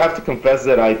 first I have to confess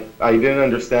that I didn't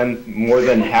understand more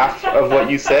than half of what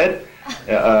you said.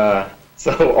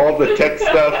 So all the tech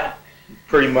stuff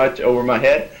pretty much over my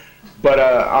head. But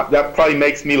that probably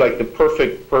makes me like the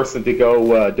perfect person to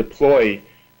go deploy,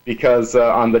 because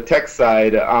on the tech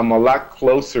side, I'm a lot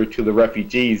closer to the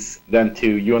refugees than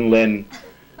to Yunlin,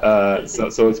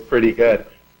 so it's pretty good.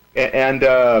 And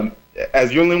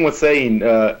as Yunlin was saying,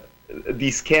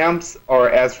 these camps are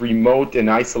as remote and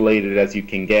isolated as you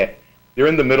can get. They're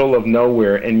in the middle of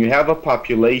nowhere, and you have a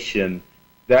population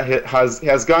that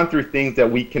has gone through things that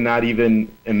we cannot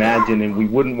even imagine and we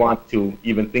wouldn't want to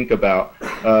even think about.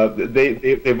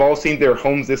 They've all seen their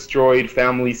homes destroyed,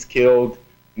 families killed.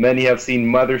 Many have seen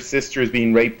mothers, sisters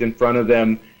being raped in front of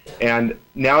them. And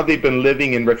now they've been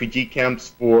living in refugee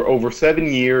camps for over 7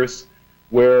 years,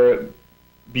 where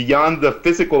beyond the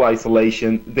physical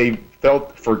isolation, they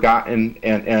felt forgotten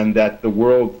and that the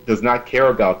world does not care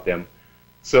about them.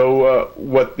 So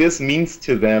what this means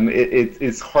to them,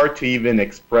 it's hard to even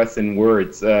express in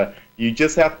words. You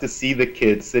just have to see the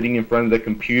kids sitting in front of the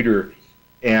computer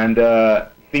and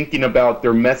thinking about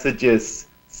their messages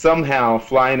somehow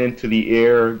flying into the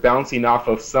air, bouncing off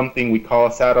of something we call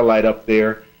a satellite up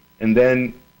there, and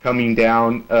then coming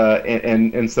down,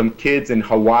 and some kids in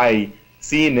Hawaii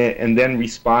seeing it and then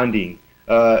responding.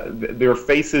 Their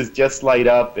faces just light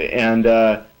up, and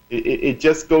it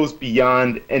just goes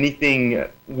beyond anything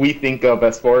we think of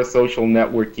as far as social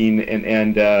networking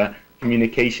and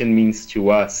communication means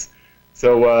to us.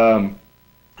 So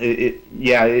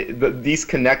these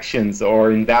connections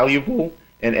are invaluable,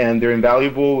 and they're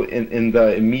invaluable in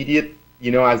the immediate,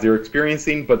 as they're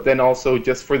experiencing, but then also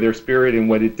just for their spirit and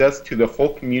what it does to the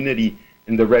whole community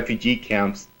in the refugee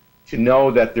camps, to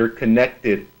know that they're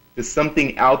connected to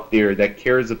something out there that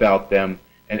cares about them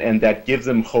and that gives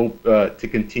them hope to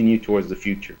continue towards the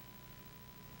future.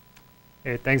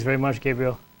 Hey, thanks very much,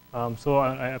 Gabriel. So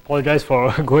I apologize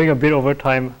for going a bit over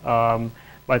time,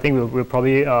 but I think we'll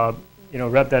probably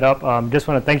wrap that up. Just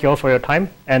want to thank you all for your time,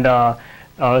 and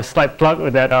a slight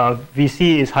plug that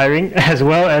VSee is hiring, as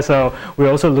well as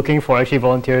we're also looking for actually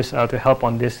volunteers to help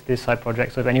on this side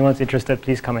project. So if anyone's interested,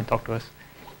 please come and talk to us.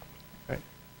 All right.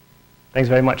 Thanks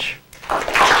very much.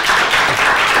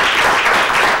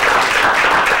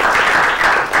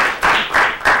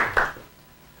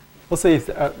 Also,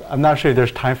 I'm not sure if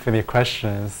there's time for any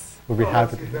questions. We'll be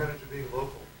happy. That's the advantage of being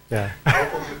local. Yeah.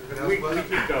 We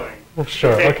keep going.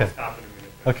 Sure. Okay. Stop in a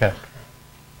minute. Okay.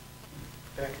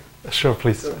 Thank you. Sure,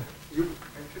 please. So you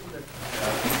mentioned that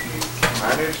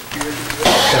managed PhD.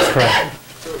 That's correct.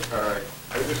 So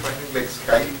I was just wondering, like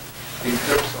Sky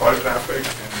encrypts all traffic,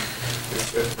 and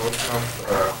there's notion of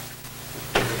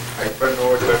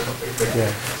hypernodes or something like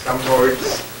Yeah. some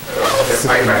nodes have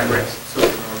high bandwidth, so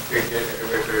they get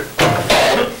elevated.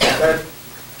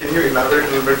 Can you elaborate a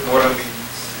little bit more on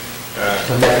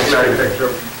the architecture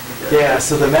of these? Yeah,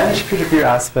 so the managed peer-to-peer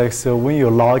aspect, so when you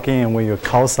log in and when you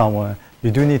call someone,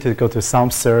 you do need to go to some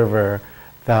server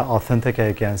that authenticate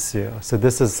against you. So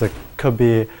this is could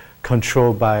be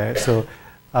controlled by, so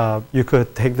you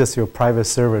could take this to your private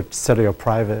server, set up your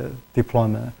private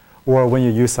deployment, or when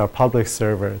you use our public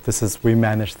server, we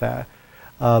manage that.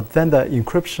 Then the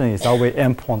encryption is always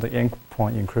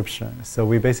endpoint-to-endpoint encryption. So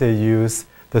we basically use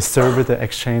the server to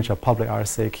exchange a public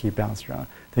RSA key bounced around.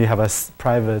 Then you have a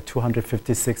private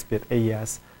 256-bit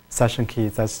AES session key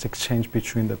that's exchanged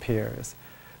between the peers.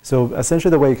 So essentially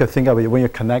the way you can think of it, when you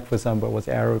connect with somebody, what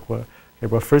Eric will,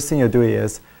 first thing you do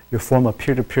is you form a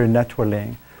peer-to-peer network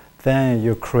link. Then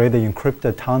you create an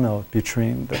encrypted tunnel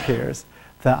between the peers.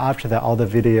 Then after that, all the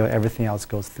video, everything else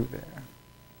goes through there.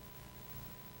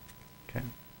 Okay.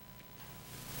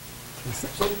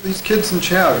 So these kids in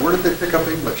Chad, where did they pick up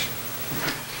English?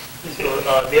 So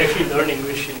they actually learn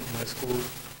English in the school.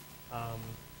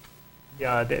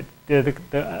 Yeah,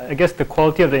 I guess the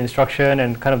quality of the instruction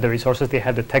and kind of the resources they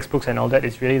have, the textbooks and all that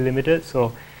is really limited.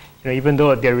 So, even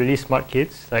though they're really smart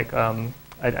kids, like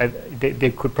they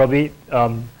could probably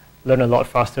learn a lot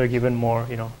faster given more,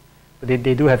 But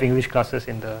they do have English classes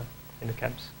in the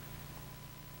camps.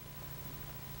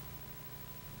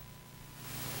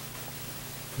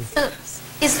 So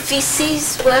is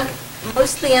VSee's work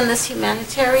mostly in this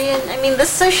humanitarian? I mean, the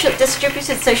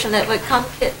distributed social network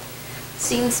ComKit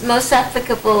seems most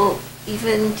applicable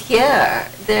even here.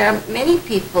 There are many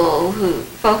people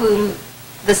for whom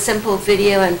the simple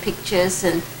video and pictures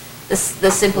and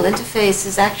the simple interface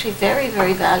is actually very,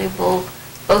 very valuable,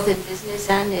 both in business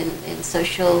and in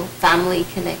social family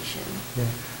connection. Yeah.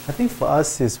 I think for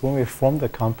us is when we formed the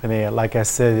company, like I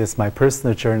said, it's my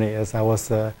personal journey as I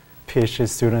was a PhD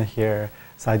student here,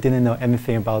 so I didn't know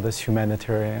anything about this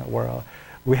humanitarian world.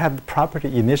 We had the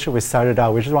property initially we started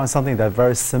out, we just want something that's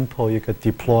very simple, you could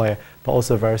deploy, but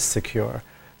also very secure.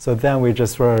 So then we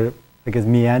just were,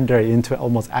 meander into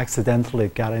almost accidentally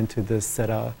got into this set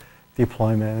of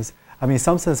deployments. I mean, in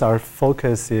some sense our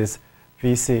focus is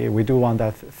VSee, we do want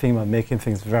that theme of making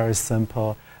things very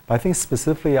simple. But I think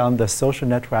specifically on the social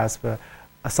network aspect,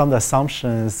 some of the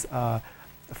assumptions,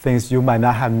 things you might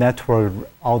not have network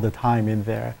all the time in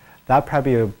there, that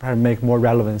probably make more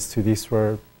relevance to these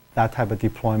for that type of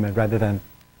deployment rather than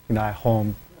at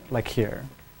home like here.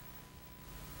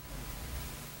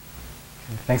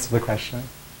 Thanks for the question.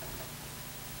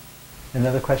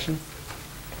 Another question?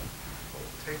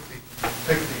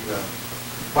 Take the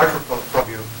microphone from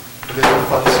you, and then the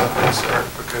fun stuff can start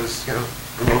because, you know,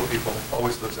 remote people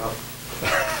always lives out.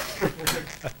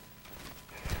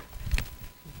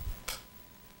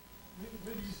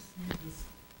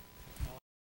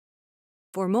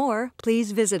 For more,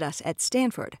 please visit us at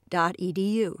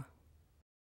stanford.edu.